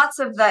 And lots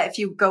of the, if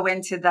you go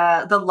into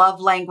the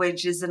love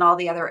languages and all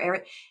the other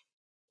areas,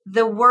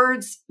 the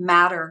words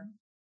matter.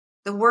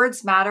 The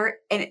words matter.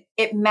 And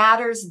it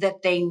matters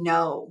that they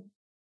know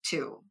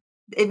too.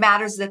 It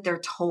matters that they're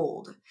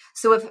told.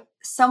 So if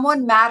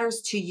someone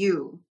matters to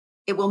you,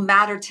 it will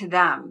matter to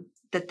them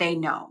that they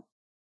know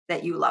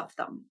that you love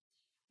them.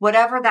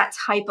 Whatever that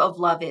type of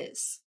love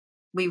is,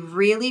 we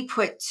really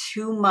put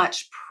too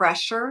much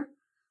pressure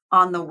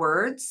on the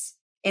words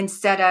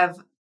instead of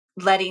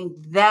letting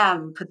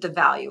them put the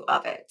value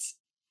of it.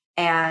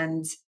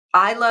 And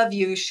I love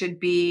you should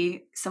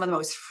be some of the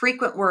most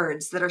frequent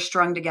words that are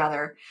strung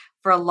together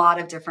for a lot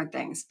of different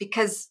things,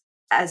 because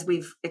as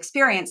we've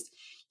experienced,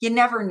 you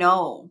never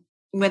know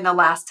when the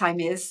last time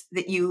is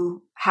that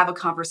you have a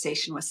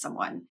conversation with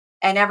someone.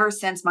 And ever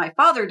since my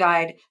father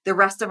died, the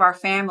rest of our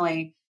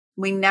family,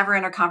 we never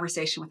enter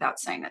conversation without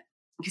saying it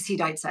because he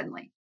died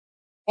suddenly.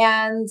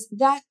 And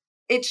that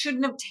it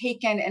shouldn't have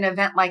taken an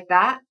event like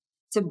that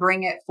to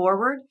bring it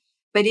forward,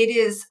 but it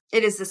is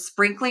a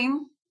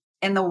sprinkling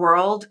in the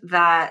world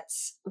that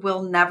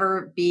will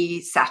never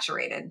be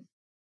saturated.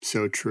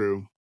 So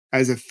true.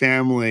 As a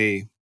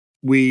family,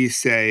 we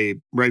say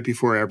right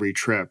before every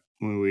trip,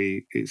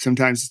 when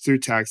sometimes it's through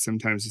text,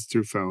 sometimes it's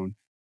through phone,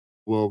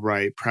 we'll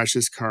write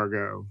precious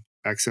cargo,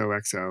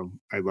 XOXO,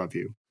 I love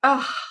you.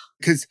 Oh,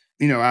 Because,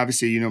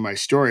 obviously, my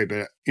story,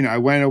 but, I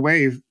went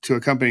away to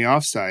a company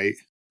offsite.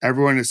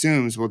 Everyone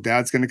assumes, well,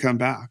 dad's going to come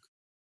back.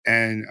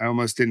 And I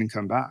almost didn't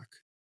come back.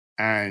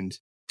 And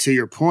to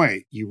your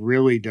point, you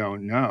really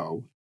don't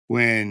know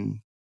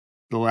when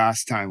the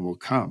last time will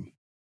come.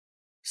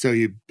 So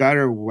you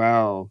better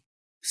well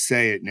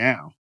say it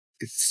now.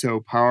 It's so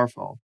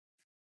powerful.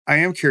 I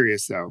am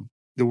curious, though,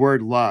 the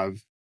word love,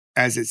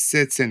 as it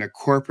sits in a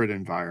corporate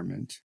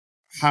environment,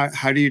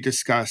 how do you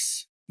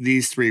discuss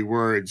these three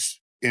words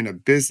in a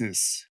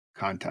business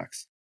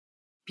context?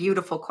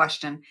 beautiful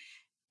question.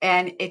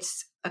 And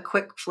it's a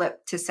quick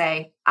flip to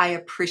say, I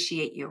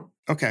appreciate you.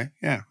 Okay.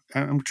 Yeah.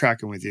 I'm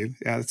tracking with you.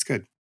 Yeah, that's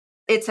good.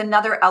 It's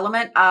another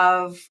element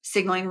of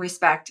signaling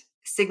respect,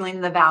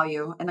 signaling the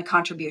value and the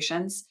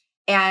contributions,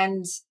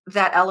 and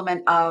that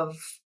element of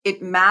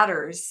it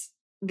matters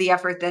the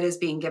effort that is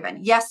being given.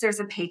 Yes, there's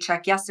a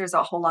paycheck. Yes, there's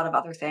a whole lot of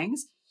other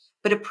things,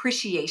 but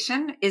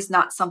appreciation is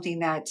not something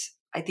that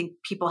I think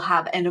people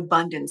have an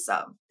abundance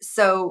of.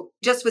 So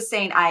just with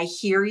saying, I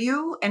hear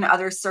you in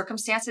other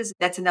circumstances,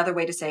 that's another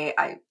way to say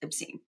I am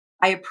seen.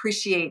 I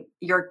appreciate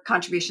your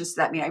contributions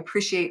to that meeting. I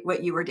appreciate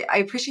what you were doing. I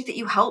appreciate that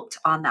you helped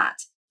on that.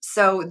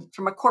 So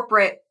from a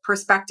corporate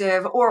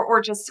perspective,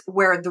 or just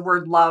where the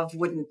word love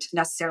wouldn't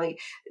necessarily,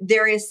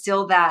 there is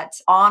still that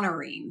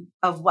honoring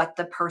of what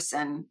the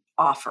person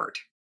offered.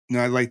 No,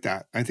 I like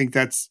that. I think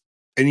that's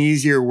an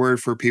easier word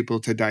for people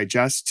to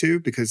digest too,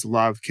 because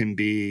love can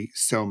be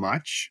so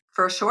much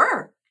For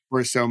sure.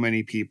 for so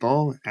many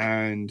people.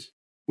 And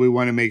we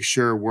want to make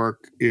sure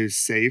work is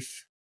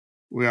safe.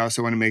 We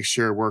also want to make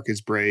sure work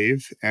is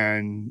brave.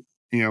 And,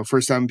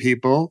 for some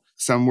people,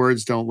 some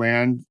words don't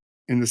land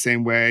in the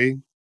same way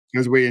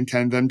as we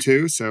intend them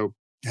to. So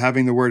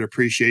having the word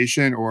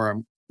appreciation,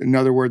 or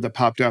another word that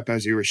popped up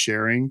as you were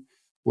sharing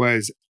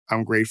was,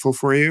 I'm grateful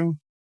for you.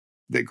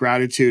 That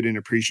gratitude and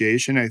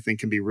appreciation, I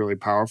think, can be really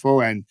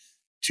powerful. And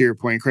to your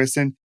point,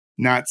 Kristin,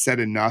 not said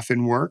enough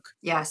in work.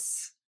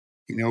 Yes.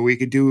 We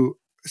could do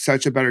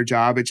such a better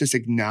job at just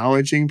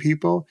acknowledging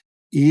people,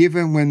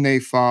 even when they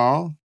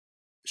fall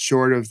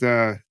short of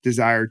the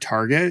desired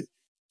target.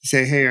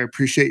 Say, hey, I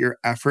appreciate your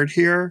effort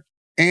here.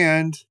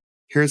 And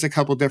here's a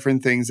couple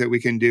different things that we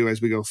can do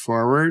as we go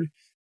forward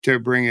to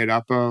bring it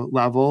up a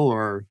level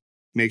or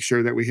make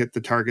sure that we hit the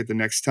target the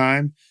next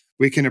time.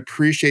 We can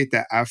appreciate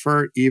the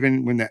effort,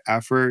 even when the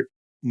effort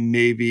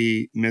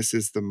maybe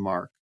misses the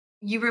mark.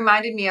 You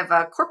reminded me of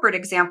a corporate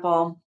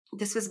example.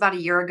 This was about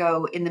a year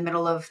ago in the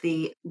middle of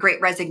the Great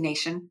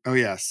Resignation. Oh,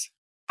 yes.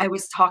 I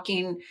was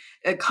talking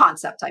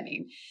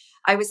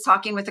I was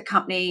talking with a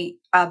company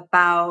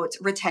about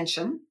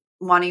retention,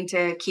 wanting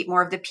to keep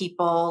more of the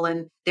people.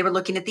 And they were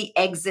looking at the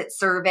exit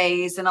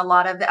surveys and a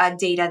lot of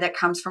data that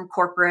comes from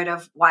corporate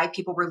of why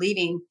people were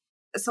leaving.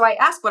 So I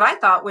asked what I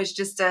thought was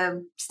just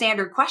a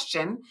standard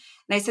question. And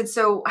I said,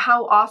 so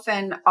how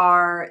often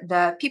are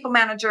the people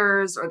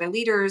managers or the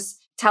leaders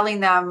telling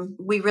them,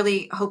 we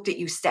really hope that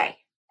you stay?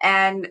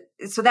 And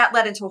so that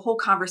led into a whole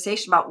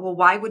conversation about, well,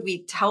 why would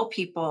we tell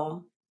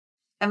people?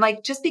 And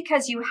like, just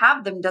because you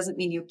have them doesn't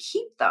mean you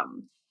keep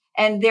them.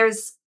 And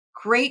there's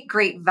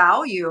great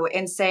value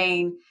in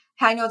saying,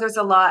 hey, I know there's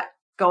a lot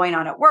going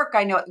on at work.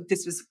 I know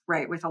this was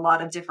right with a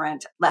lot of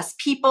different, less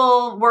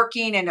people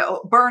working and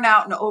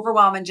burnout and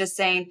overwhelm, and just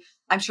saying,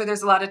 I'm sure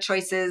there's a lot of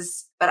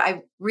choices, but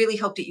I really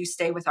hope that you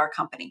stay with our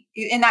company.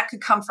 And that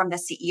could come from the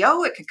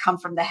CEO. It could come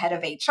from the head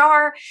of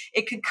HR.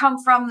 It could come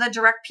from the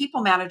direct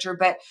people manager.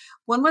 But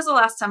when was the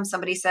last time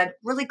somebody said,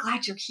 really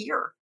glad you're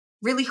here?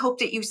 Really hope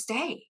that you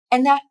stay.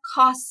 And that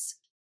costs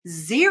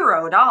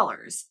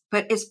 $0,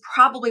 but is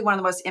probably one of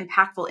the most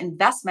impactful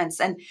investments.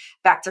 And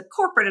back to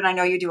corporate, and I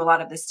know you do a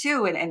lot of this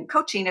too, and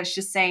coaching, it's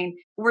just saying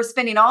we're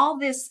spending all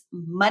this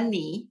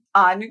money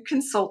on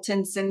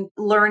consultants and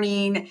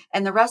learning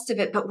and the rest of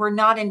it, but we're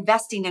not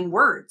investing in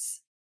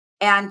words.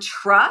 And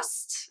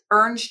trust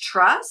earns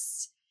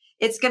trust.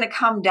 It's going to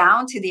come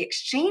down to the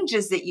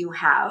exchanges that you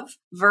have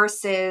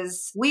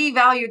versus we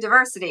value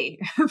diversity.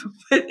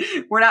 But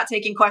we're not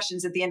taking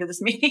questions at the end of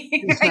this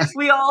meeting. Right?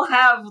 We all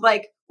have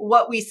like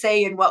what we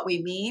say and what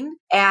we mean,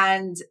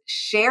 and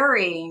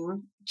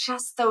sharing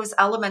just those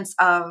elements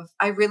of,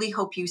 I really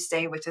hope you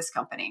stay with this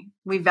company.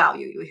 We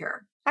value you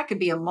here. That could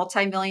be a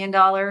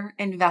multi-million-dollar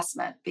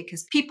investment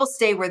because people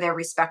stay where they're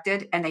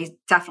respected, and they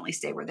definitely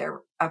stay where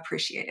they're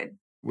appreciated.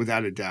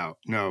 Without a doubt.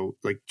 No,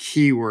 like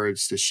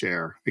keywords to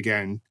share.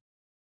 Again,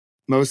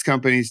 most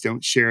companies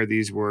don't share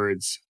these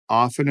words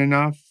often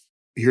enough.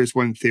 Here's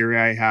one theory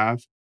I have.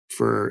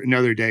 For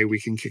another day,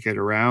 we can kick it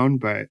around.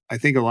 But I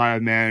think a lot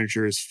of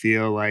managers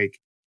feel like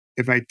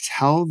if I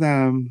tell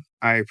them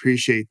I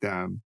appreciate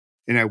them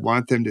and I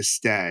want them to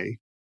stay,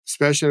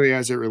 especially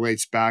as it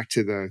relates back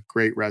to the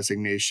great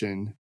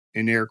resignation,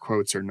 in air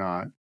quotes or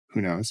not,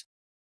 who knows,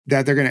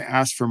 that they're going to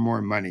ask for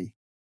more money.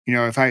 You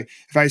know, if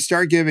I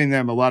start giving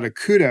them a lot of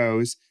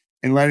kudos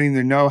and letting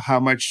them know how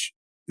much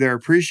they're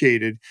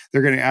appreciated,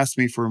 they're going to ask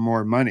me for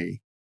more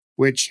money,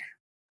 which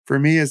for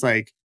me is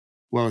like,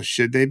 well,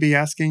 should they be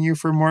asking you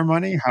for more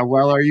money? How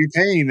well are you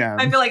paying them?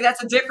 I feel like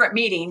that's a different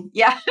meeting.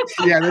 Yeah.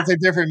 Yeah, that's a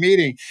different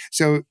meeting.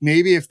 So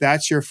maybe if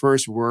that's your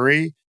first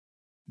worry,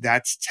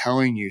 that's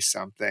telling you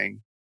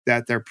something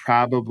that they're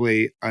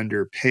probably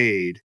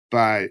underpaid,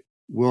 but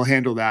we'll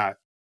handle that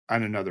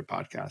on another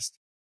podcast.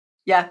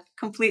 Yeah,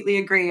 completely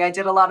agree. I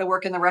did a lot of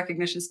work in the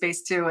recognition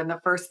space too. And the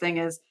first thing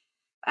is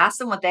ask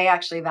them what they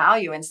actually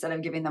value instead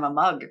of giving them a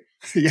mug.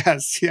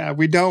 Yes. Yeah.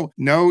 We don't.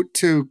 Note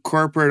to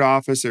corporate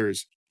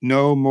officers,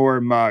 no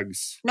more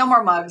mugs. No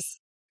more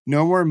mugs.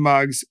 No more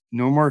mugs.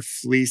 No more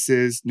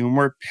fleeces. No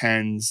more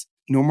pens.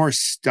 No more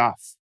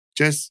stuff.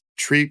 Just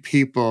treat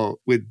people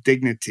with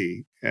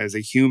dignity as a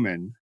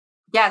human.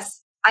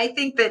 Yes. I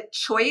think that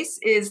choice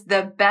is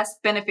the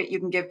best benefit you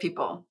can give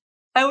people.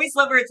 I always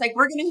love where it's like,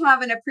 we're going to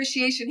have an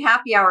appreciation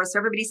happy hour. So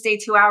everybody stay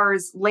 2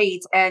 hours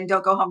late and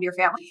don't go home to your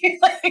family.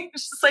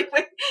 It's just like,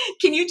 wait,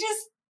 can you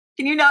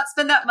not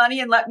spend that money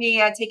and let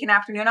me take an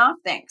afternoon off?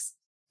 Thanks.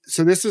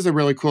 So this is a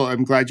really cool,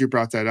 I'm glad you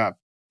brought that up.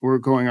 We're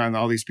going on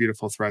all these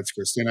beautiful threads,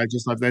 Kristin. I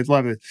just love that. I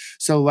love it.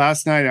 So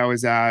last night I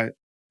was at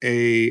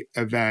a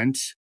event,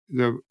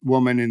 the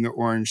woman in the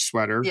orange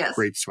sweater, yes.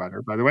 Great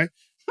sweater, by the way.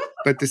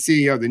 But the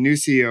CEO, the new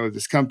CEO of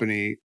this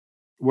company,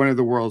 one of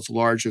the world's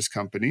largest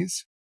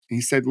companies, he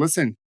said,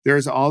 listen,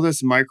 there's all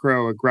this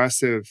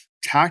microaggressive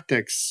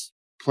tactics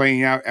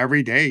playing out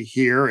every day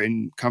here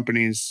in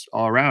companies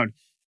all around.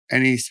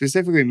 And he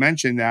specifically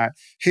mentioned that,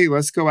 hey,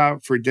 let's go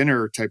out for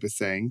dinner type of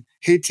thing.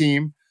 Hey,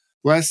 team,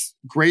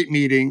 great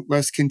meeting.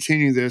 Let's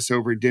continue this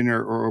over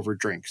dinner or over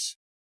drinks.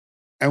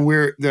 And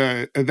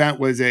the event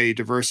was a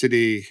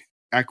diversity,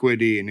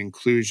 equity, and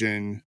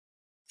inclusion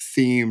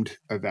themed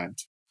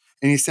event.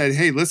 And he said,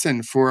 hey,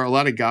 listen, for a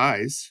lot of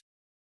guys,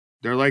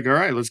 they're like, all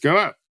right, let's go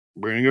out.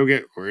 We're going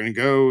to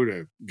go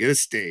to get a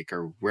steak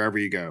or wherever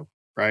you go,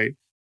 right?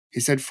 He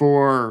said,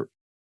 for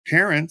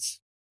parents,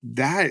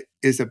 that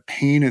is a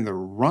pain in the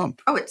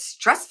rump. Oh, it's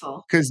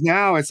stressful. Because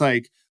now it's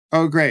like,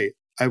 oh, great.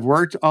 I've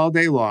worked all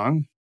day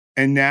long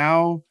and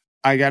now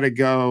I got to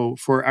go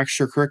for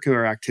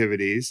extracurricular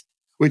activities,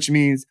 which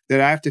means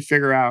that I have to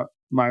figure out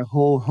my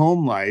whole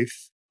home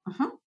life.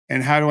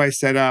 And how do I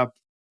set up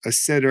a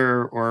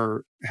sitter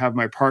or have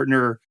my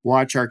partner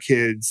watch our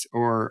kids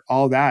or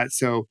all that.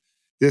 So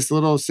this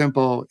little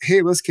simple,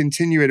 hey, let's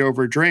continue it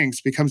over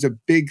drinks becomes a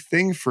big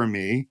thing for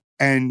me.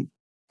 And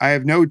I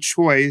have no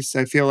choice.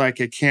 I feel like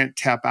I can't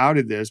tap out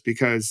of this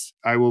because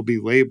I will be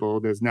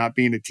labeled as not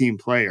being a team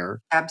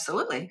player.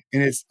 Absolutely.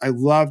 And I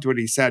loved what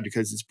he said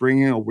because it's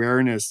bringing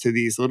awareness to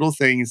these little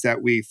things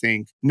that we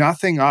think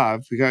nothing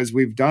of because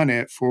we've done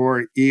it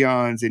for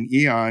eons and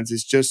eons.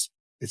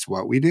 It's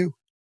what we do.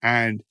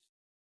 And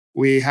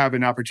we have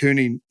an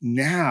opportunity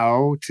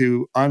now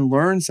to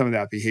unlearn some of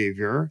that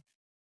behavior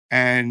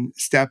and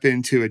step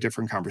into a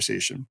different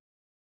conversation.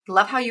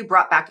 Love how you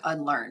brought back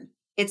unlearn.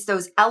 It's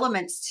those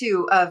elements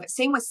too of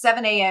same with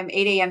 7 a.m.,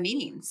 8 a.m.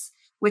 meetings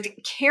with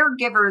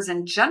caregivers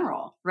in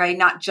general, right?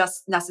 Not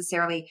just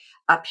necessarily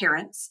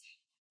parents,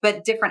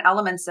 but different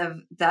elements of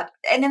that.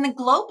 And then the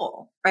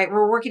global, right?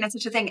 We're working on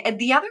such a thing. And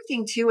the other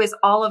thing too is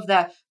all of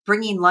the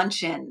bringing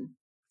lunch in,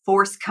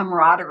 forced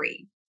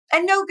camaraderie.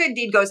 And no good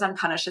deed goes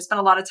unpunished. I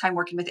spent a lot of time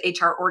working with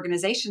HR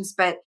organizations,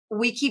 but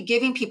we keep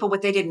giving people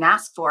what they didn't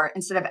ask for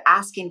instead of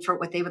asking for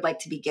what they would like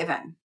to be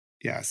given.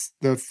 Yes.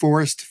 The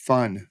forced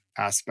fun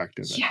aspect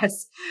of it.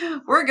 Yes.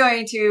 We're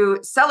going to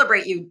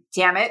celebrate you,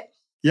 damn it.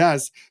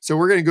 Yes. So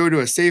we're going to go to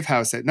a safe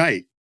house at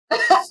night.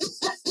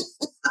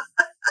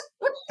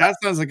 That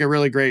sounds like a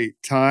really great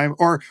time.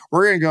 Or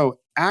we're going to go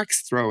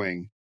axe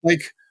throwing.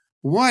 Like,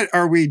 what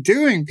are we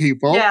doing,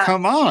 people? Yeah,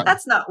 Come on.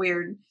 That's not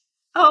weird.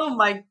 Oh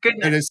my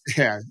goodness. It is,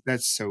 yeah,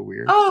 that's so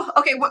weird. Oh,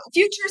 okay. Well,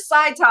 future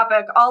side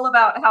topic, all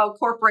about how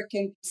corporate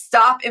can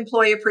stop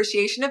employee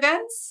appreciation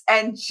events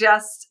and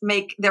just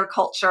make their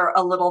culture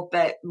a little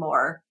bit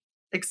more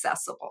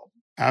accessible.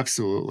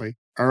 Absolutely.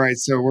 All right.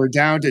 So we're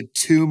down to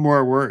 2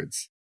 more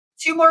words.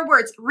 2 more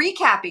words.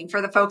 Recapping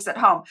for the folks at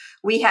home.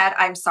 We had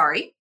I'm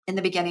sorry in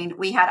the beginning.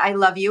 We had I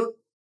love you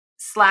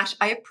 /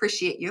 I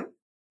appreciate you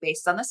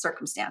based on the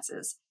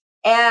circumstances.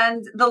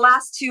 And the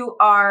last 2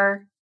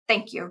 are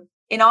thank you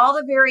in all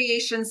the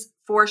variations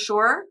for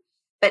sure,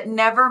 but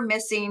never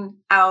missing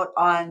out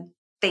on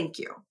thank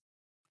you.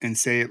 And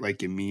say it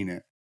like you mean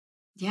it.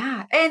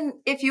 Yeah. And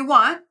if you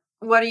want,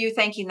 what are you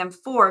thanking them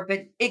for?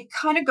 But it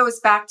kind of goes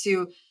back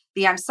to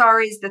the I'm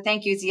sorry's, the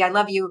thank yous, the I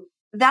love you.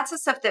 That's the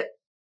stuff that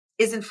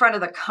is in front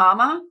of the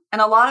comma.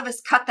 And a lot of us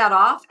cut that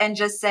off and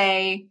just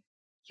say,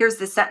 here's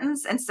the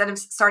sentence instead of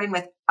starting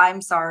with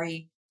I'm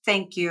sorry,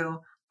 thank you,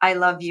 I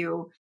love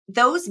you.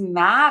 Those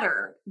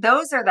matter.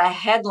 Those are the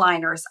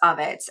headliners of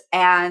it.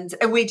 And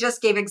we just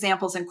gave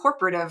examples in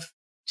corporate of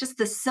just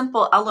the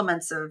simple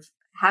elements of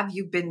have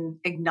you been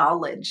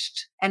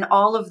acknowledged? And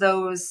all of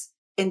those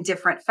in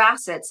different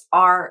facets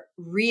are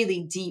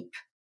really deep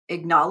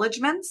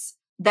acknowledgments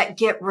that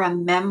get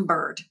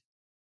remembered.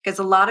 Because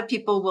a lot of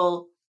people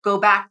will go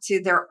back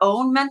to their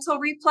own mental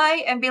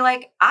replay and be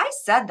like, I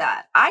said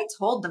that. I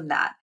told them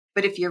that.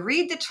 But if you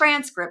read the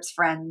transcripts,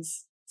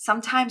 friends,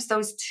 sometimes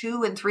those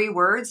 2 and 3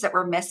 words that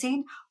we're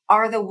missing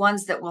are the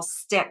ones that will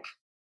stick.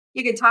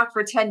 You can talk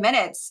for 10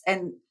 minutes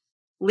and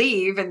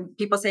leave, and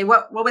people say,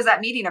 what was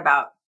that meeting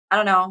about? I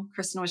don't know.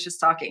 Kristin was just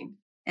talking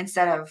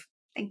instead of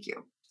thank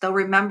you. They'll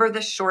remember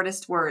the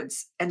shortest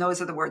words, and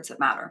those are the words that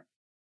matter.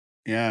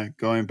 Yeah.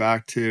 Going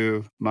back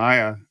to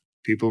Maya,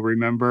 people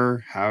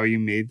remember how you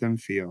made them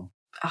feel.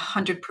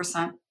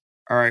 100%.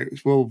 All right.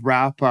 We'll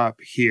wrap up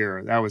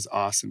here. That was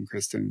awesome,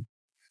 Kristin.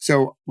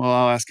 So, well,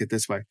 I'll ask it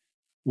this way.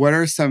 What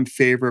are some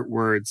favorite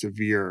words of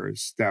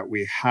yours that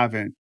we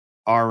haven't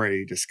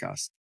already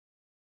discussed?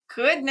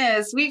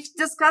 Goodness, we've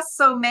discussed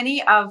so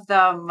many of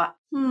them.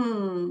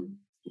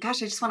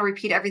 Gosh, I just want to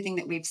repeat everything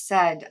that we've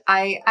said.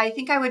 I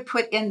think I would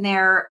put in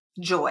there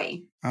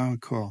joy. Oh,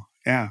 cool.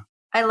 Yeah.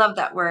 I love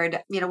that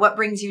word. What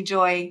brings you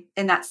joy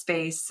in that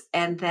space?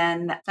 And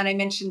then I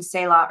mentioned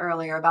Selah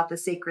earlier about the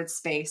sacred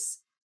space.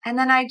 And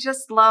then I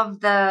just love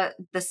the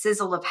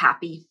sizzle of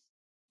happy,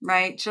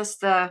 right?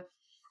 Just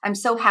I'm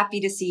so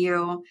happy to see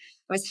you.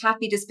 I was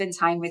happy to spend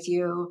time with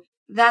you.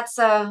 That's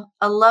a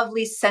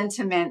lovely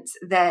sentiment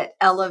that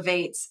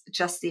elevates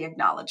just the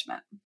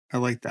acknowledgement. I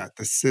like that.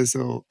 The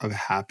sizzle of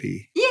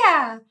happy.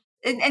 Yeah.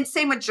 And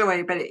same with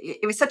joy, but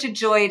it was such a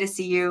joy to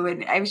see you.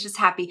 And I was just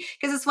happy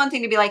because it's one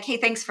thing to be like, hey,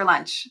 thanks for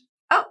lunch.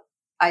 Oh,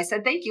 I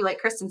said, thank you.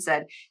 Like Kristin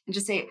said, and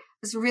just say, I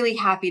was really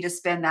happy to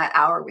spend that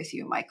hour with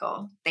you,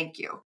 Michael. Thank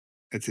you.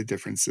 It's a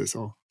different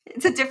sizzle.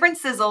 It's a different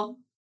sizzle.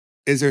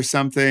 Is there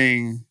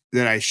something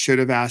that I should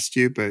have asked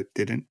you, but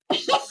didn't?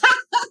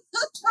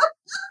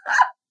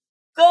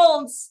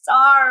 Gold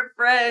star,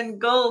 friend.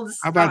 Gold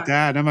star. How about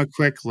that? I'm a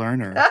quick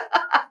learner.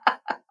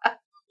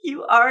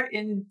 You are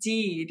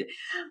indeed.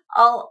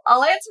 I'll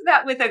answer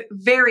that with a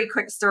very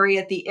quick story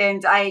at the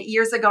end.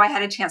 Years ago, I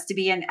had a chance to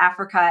be in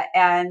Africa,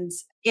 and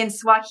in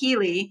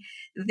Swahili,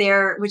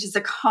 which is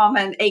a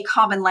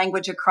common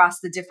language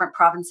across the different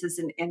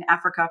provinces in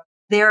Africa,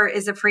 there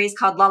is a phrase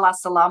called Lala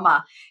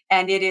Salama,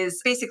 and it is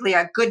basically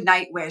a good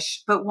night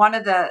wish. But one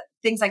of the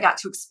things I got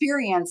to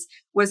experience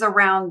was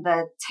around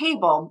the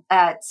table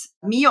at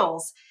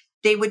meals.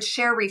 They would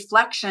share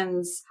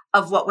reflections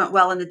of what went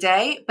well in the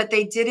day, but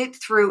they did it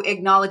through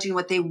acknowledging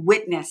what they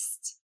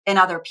witnessed in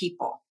other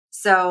people.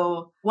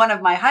 So one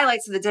of my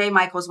highlights of the day,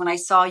 Michael, was when I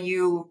saw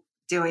you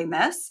doing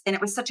this. And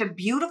it was such a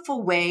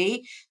beautiful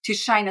way to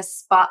shine a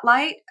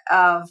spotlight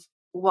of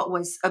what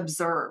was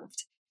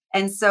observed.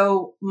 And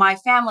so my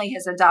family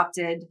has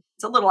adopted,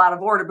 it's a little out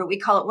of order, but we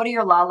call it, what are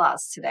your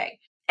lalas today?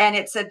 And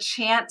it's a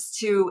chance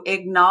to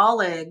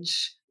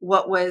acknowledge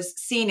what was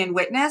seen and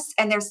witnessed.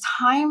 And there's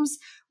times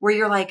where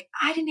you're like,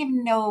 I didn't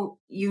even know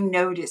you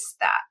noticed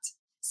that.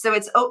 So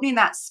it's opening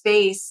that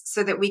space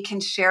so that we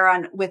can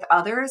share with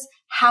others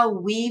how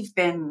we've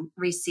been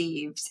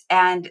received.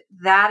 And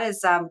that is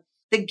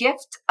the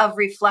gift of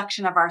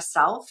reflection of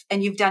ourself.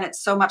 And you've done it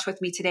so much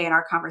with me today in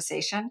our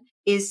conversation,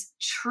 is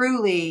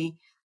truly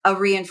a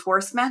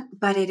reinforcement,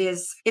 but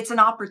it's an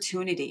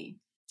opportunity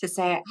to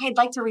say, hey, I'd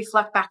like to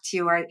reflect back to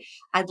you, or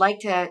I'd like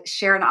to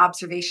share an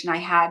observation I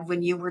had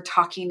when you were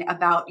talking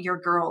about your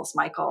girls,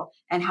 Michael,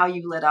 and how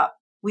you lit up.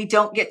 We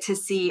don't get to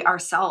see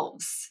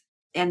ourselves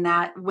in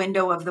that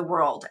window of the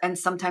world. And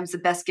sometimes the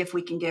best gift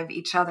we can give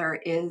each other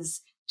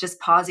is just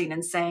pausing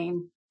and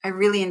saying, I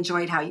really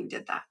enjoyed how you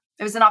did that.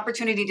 it was an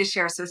opportunity to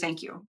share. So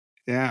thank you.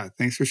 Yeah,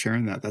 thanks for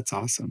sharing that. That's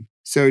awesome.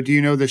 So do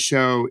you know the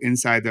show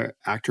Inside the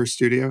Actor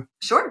Studio?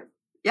 Sure.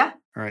 Yeah.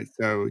 All right.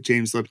 So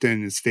James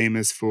Lipton is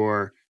famous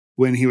for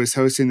when he was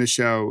hosting the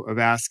show of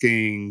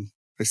asking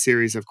a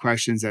series of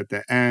questions at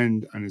the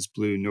end on his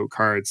blue note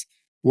cards.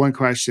 One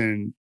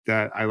question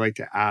that I like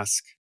to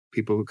ask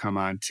people who come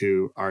on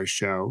to our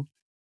show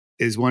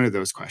is one of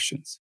those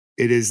questions.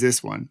 It is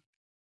this one.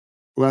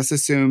 Let's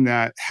assume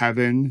that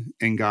heaven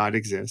and God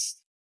exist.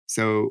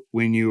 So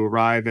when you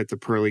arrive at the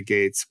pearly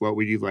gates, what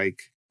would you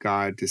like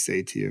God to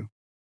say to you?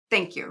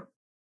 Thank you.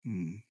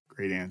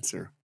 Great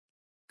answer.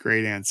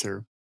 Great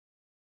answer.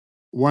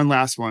 One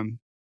last one.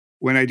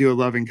 When I do a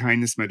loving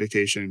kindness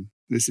meditation,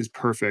 this is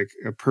perfect,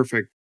 a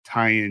perfect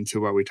tie-in to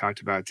what we talked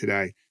about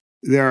today.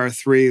 There are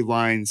 3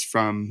 lines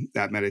from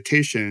that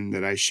meditation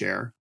that I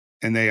share,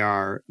 and they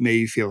are, may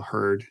you feel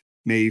heard,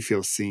 may you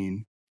feel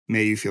seen,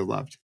 may you feel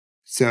loved.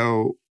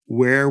 So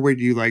where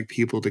would you like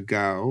people to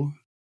go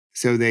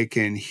so they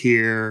can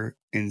hear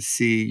and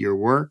see your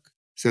work,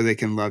 so they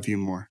can love you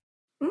more?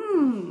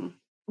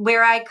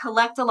 Where I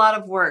collect a lot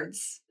of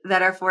words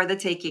that are for the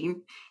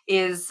taking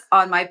is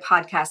on my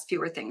podcast,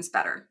 Fewer Things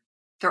Better.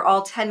 They're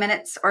all 10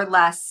 minutes or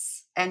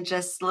less and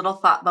just little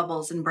thought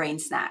bubbles and brain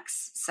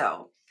snacks.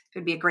 So it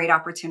would be a great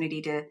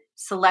opportunity to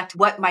select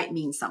what might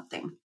mean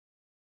something.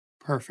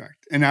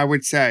 Perfect. And I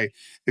would say,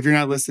 if you're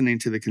not listening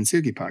to the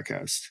Kintsugi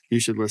podcast, you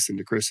should listen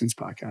to Kristin's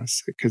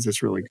podcast because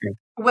it's really good.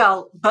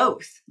 Well,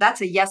 both. That's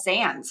a yes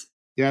and.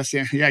 Yes.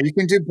 Yeah. Yeah. You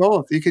can do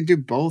both. You can do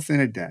both in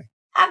a day.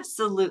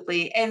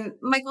 Absolutely. And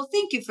Michael,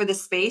 thank you for the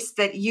space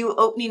that you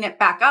opening it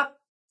back up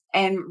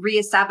and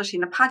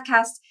reestablishing the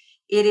podcast.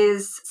 It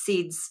is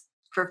seeds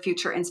for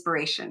future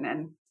inspiration.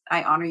 And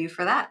I honor you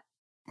for that.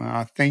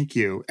 Thank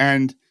you.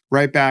 And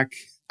right back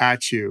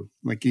at you.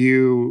 Like,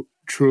 you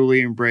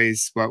truly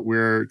embrace what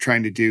we're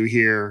trying to do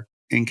here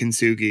in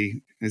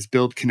Kintsugi is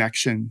build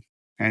connection.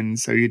 And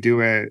so you do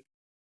it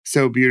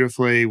so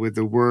beautifully with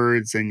the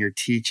words and your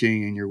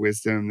teaching and your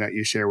wisdom that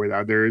you share with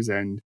others.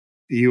 And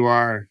you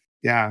are,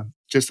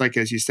 just like,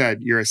 as you said,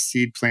 you're a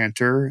seed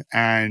planter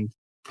and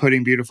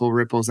putting beautiful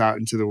ripples out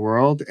into the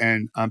world.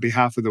 And on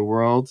behalf of the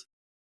world,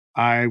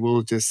 I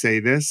will just say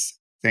this.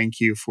 Thank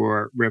you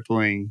for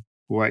rippling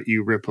what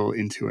you ripple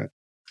into it.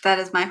 That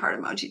is my heart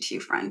emoji to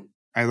you, friend.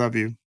 I love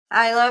you.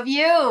 I love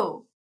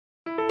you.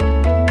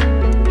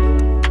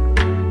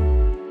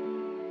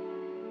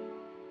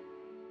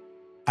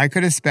 I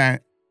could have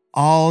spent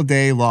all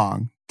day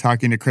long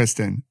talking to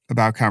Kristin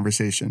about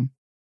conversation,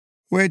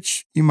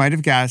 which you might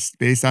have guessed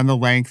based on the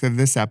length of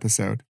this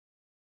episode.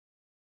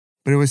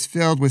 But it was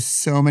filled with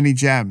so many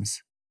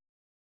gems.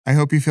 I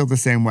hope you feel the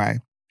same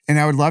way. And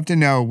I would love to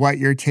know what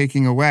you're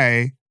taking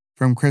away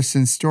from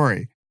Kristin's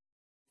story.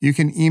 You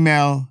can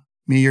email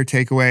me your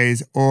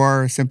takeaways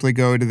or simply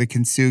go to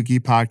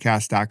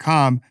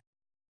thekintsugipodcast.com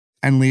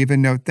and leave a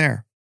note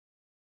there.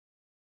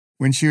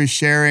 When she was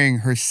sharing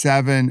her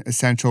 7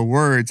 essential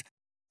words,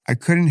 I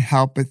couldn't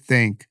help but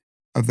think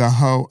of the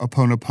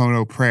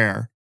Ho'oponopono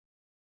prayer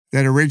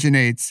that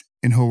originates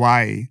in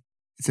Hawaii.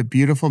 It's a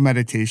beautiful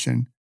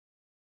meditation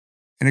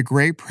and a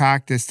great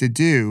practice to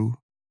do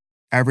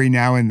every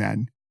now and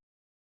then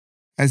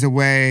as a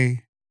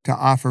way to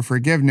offer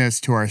forgiveness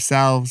to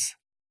ourselves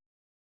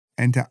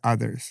and to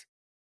others.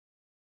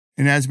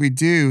 And as we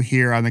do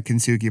here on the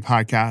Kintsugi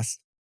podcast,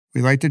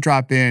 we like to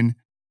drop in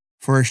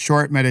for a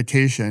short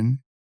meditation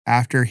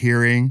after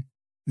hearing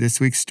this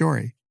week's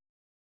story.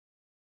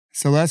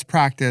 So let's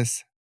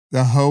practice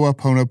the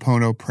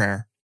Ho'oponopono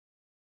prayer,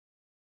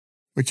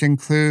 which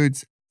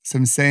includes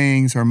some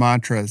sayings or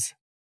mantras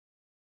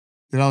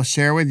that I'll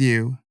share with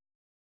you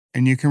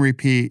and you can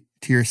repeat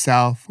to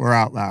yourself or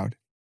out loud.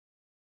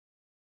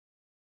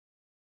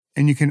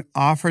 And you can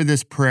offer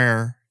this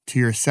prayer to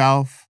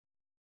yourself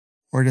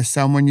or to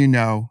someone you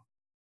know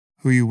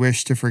who you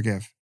wish to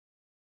forgive.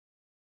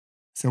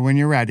 So when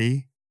you're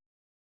ready,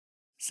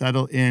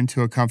 settle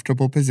into a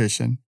comfortable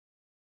position.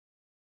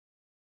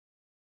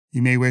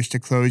 You may wish to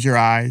close your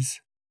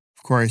eyes.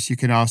 Of course, you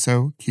can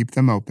also keep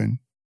them open.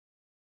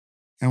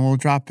 And we'll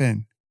drop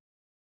in.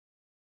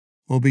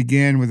 We'll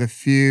begin with a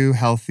few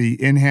healthy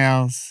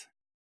inhales,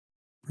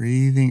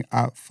 breathing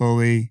up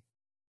fully,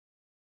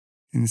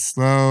 and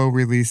slow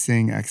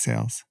releasing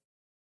exhales.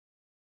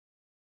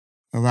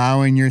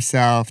 Allowing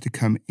yourself to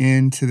come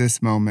into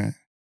this moment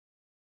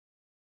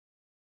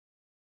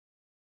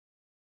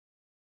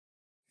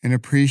and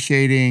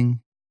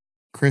appreciating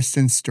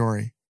Kristin's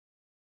story.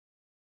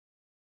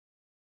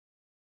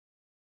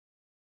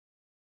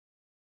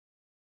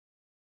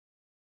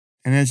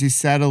 And as you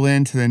settle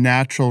into the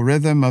natural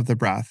rhythm of the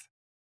breath,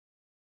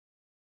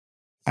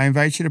 I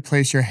invite you to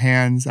place your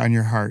hands on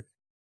your heart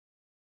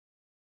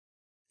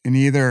and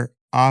either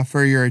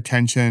offer your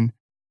attention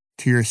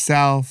to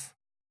yourself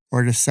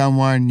or to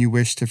someone you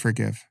wish to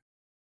forgive.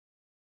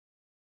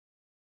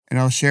 And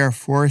I'll share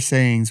 4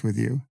 sayings with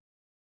you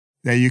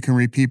that you can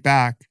repeat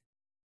back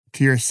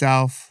to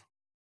yourself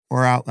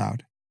or out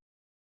loud.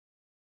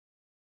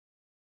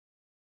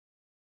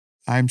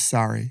 I'm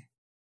sorry.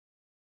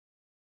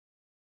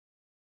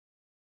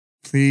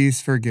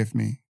 Please forgive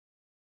me.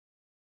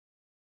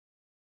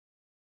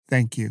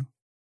 Thank you.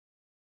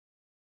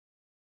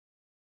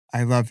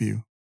 I love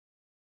you.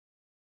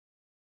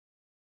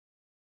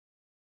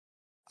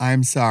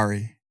 I'm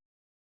sorry.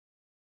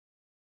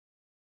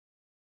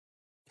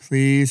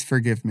 Please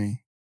forgive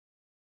me.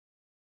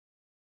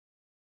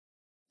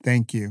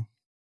 Thank you.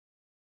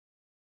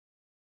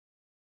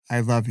 I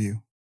love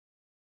you.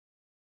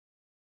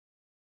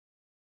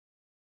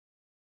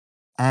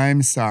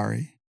 I'm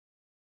sorry.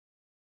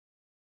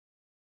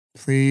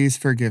 Please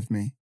forgive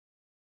me.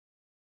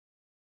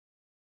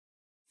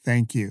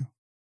 Thank you.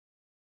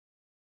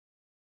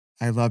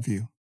 I love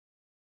you.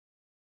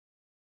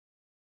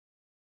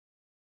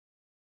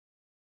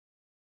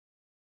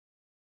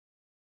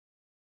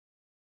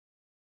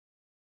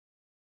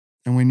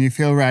 And when you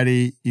feel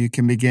ready, you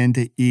can begin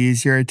to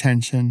ease your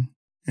attention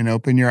and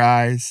open your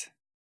eyes.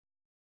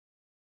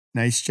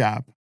 Nice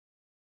job.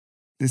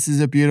 This is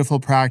a beautiful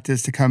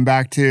practice to come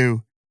back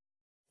to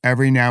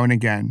every now and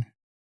again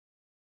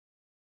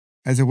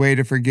as a way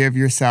to forgive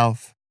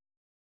yourself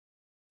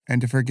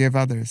and to forgive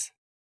others.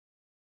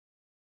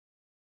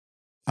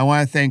 I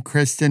want to thank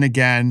Kristin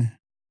again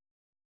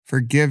for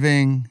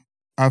giving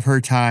of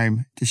her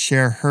time to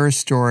share her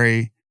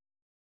story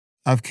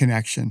of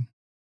connection.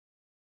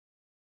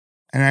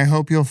 And I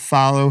hope you'll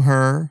follow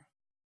her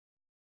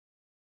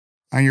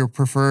on your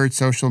preferred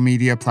social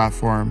media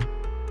platform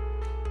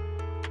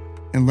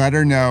and let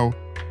her know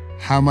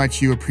how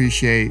much you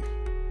appreciate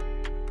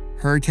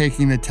her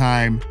taking the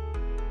time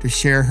to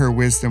share her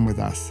wisdom with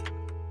us.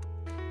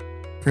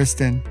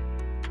 Kristin,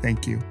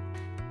 thank you.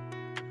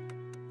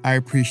 I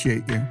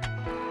appreciate you.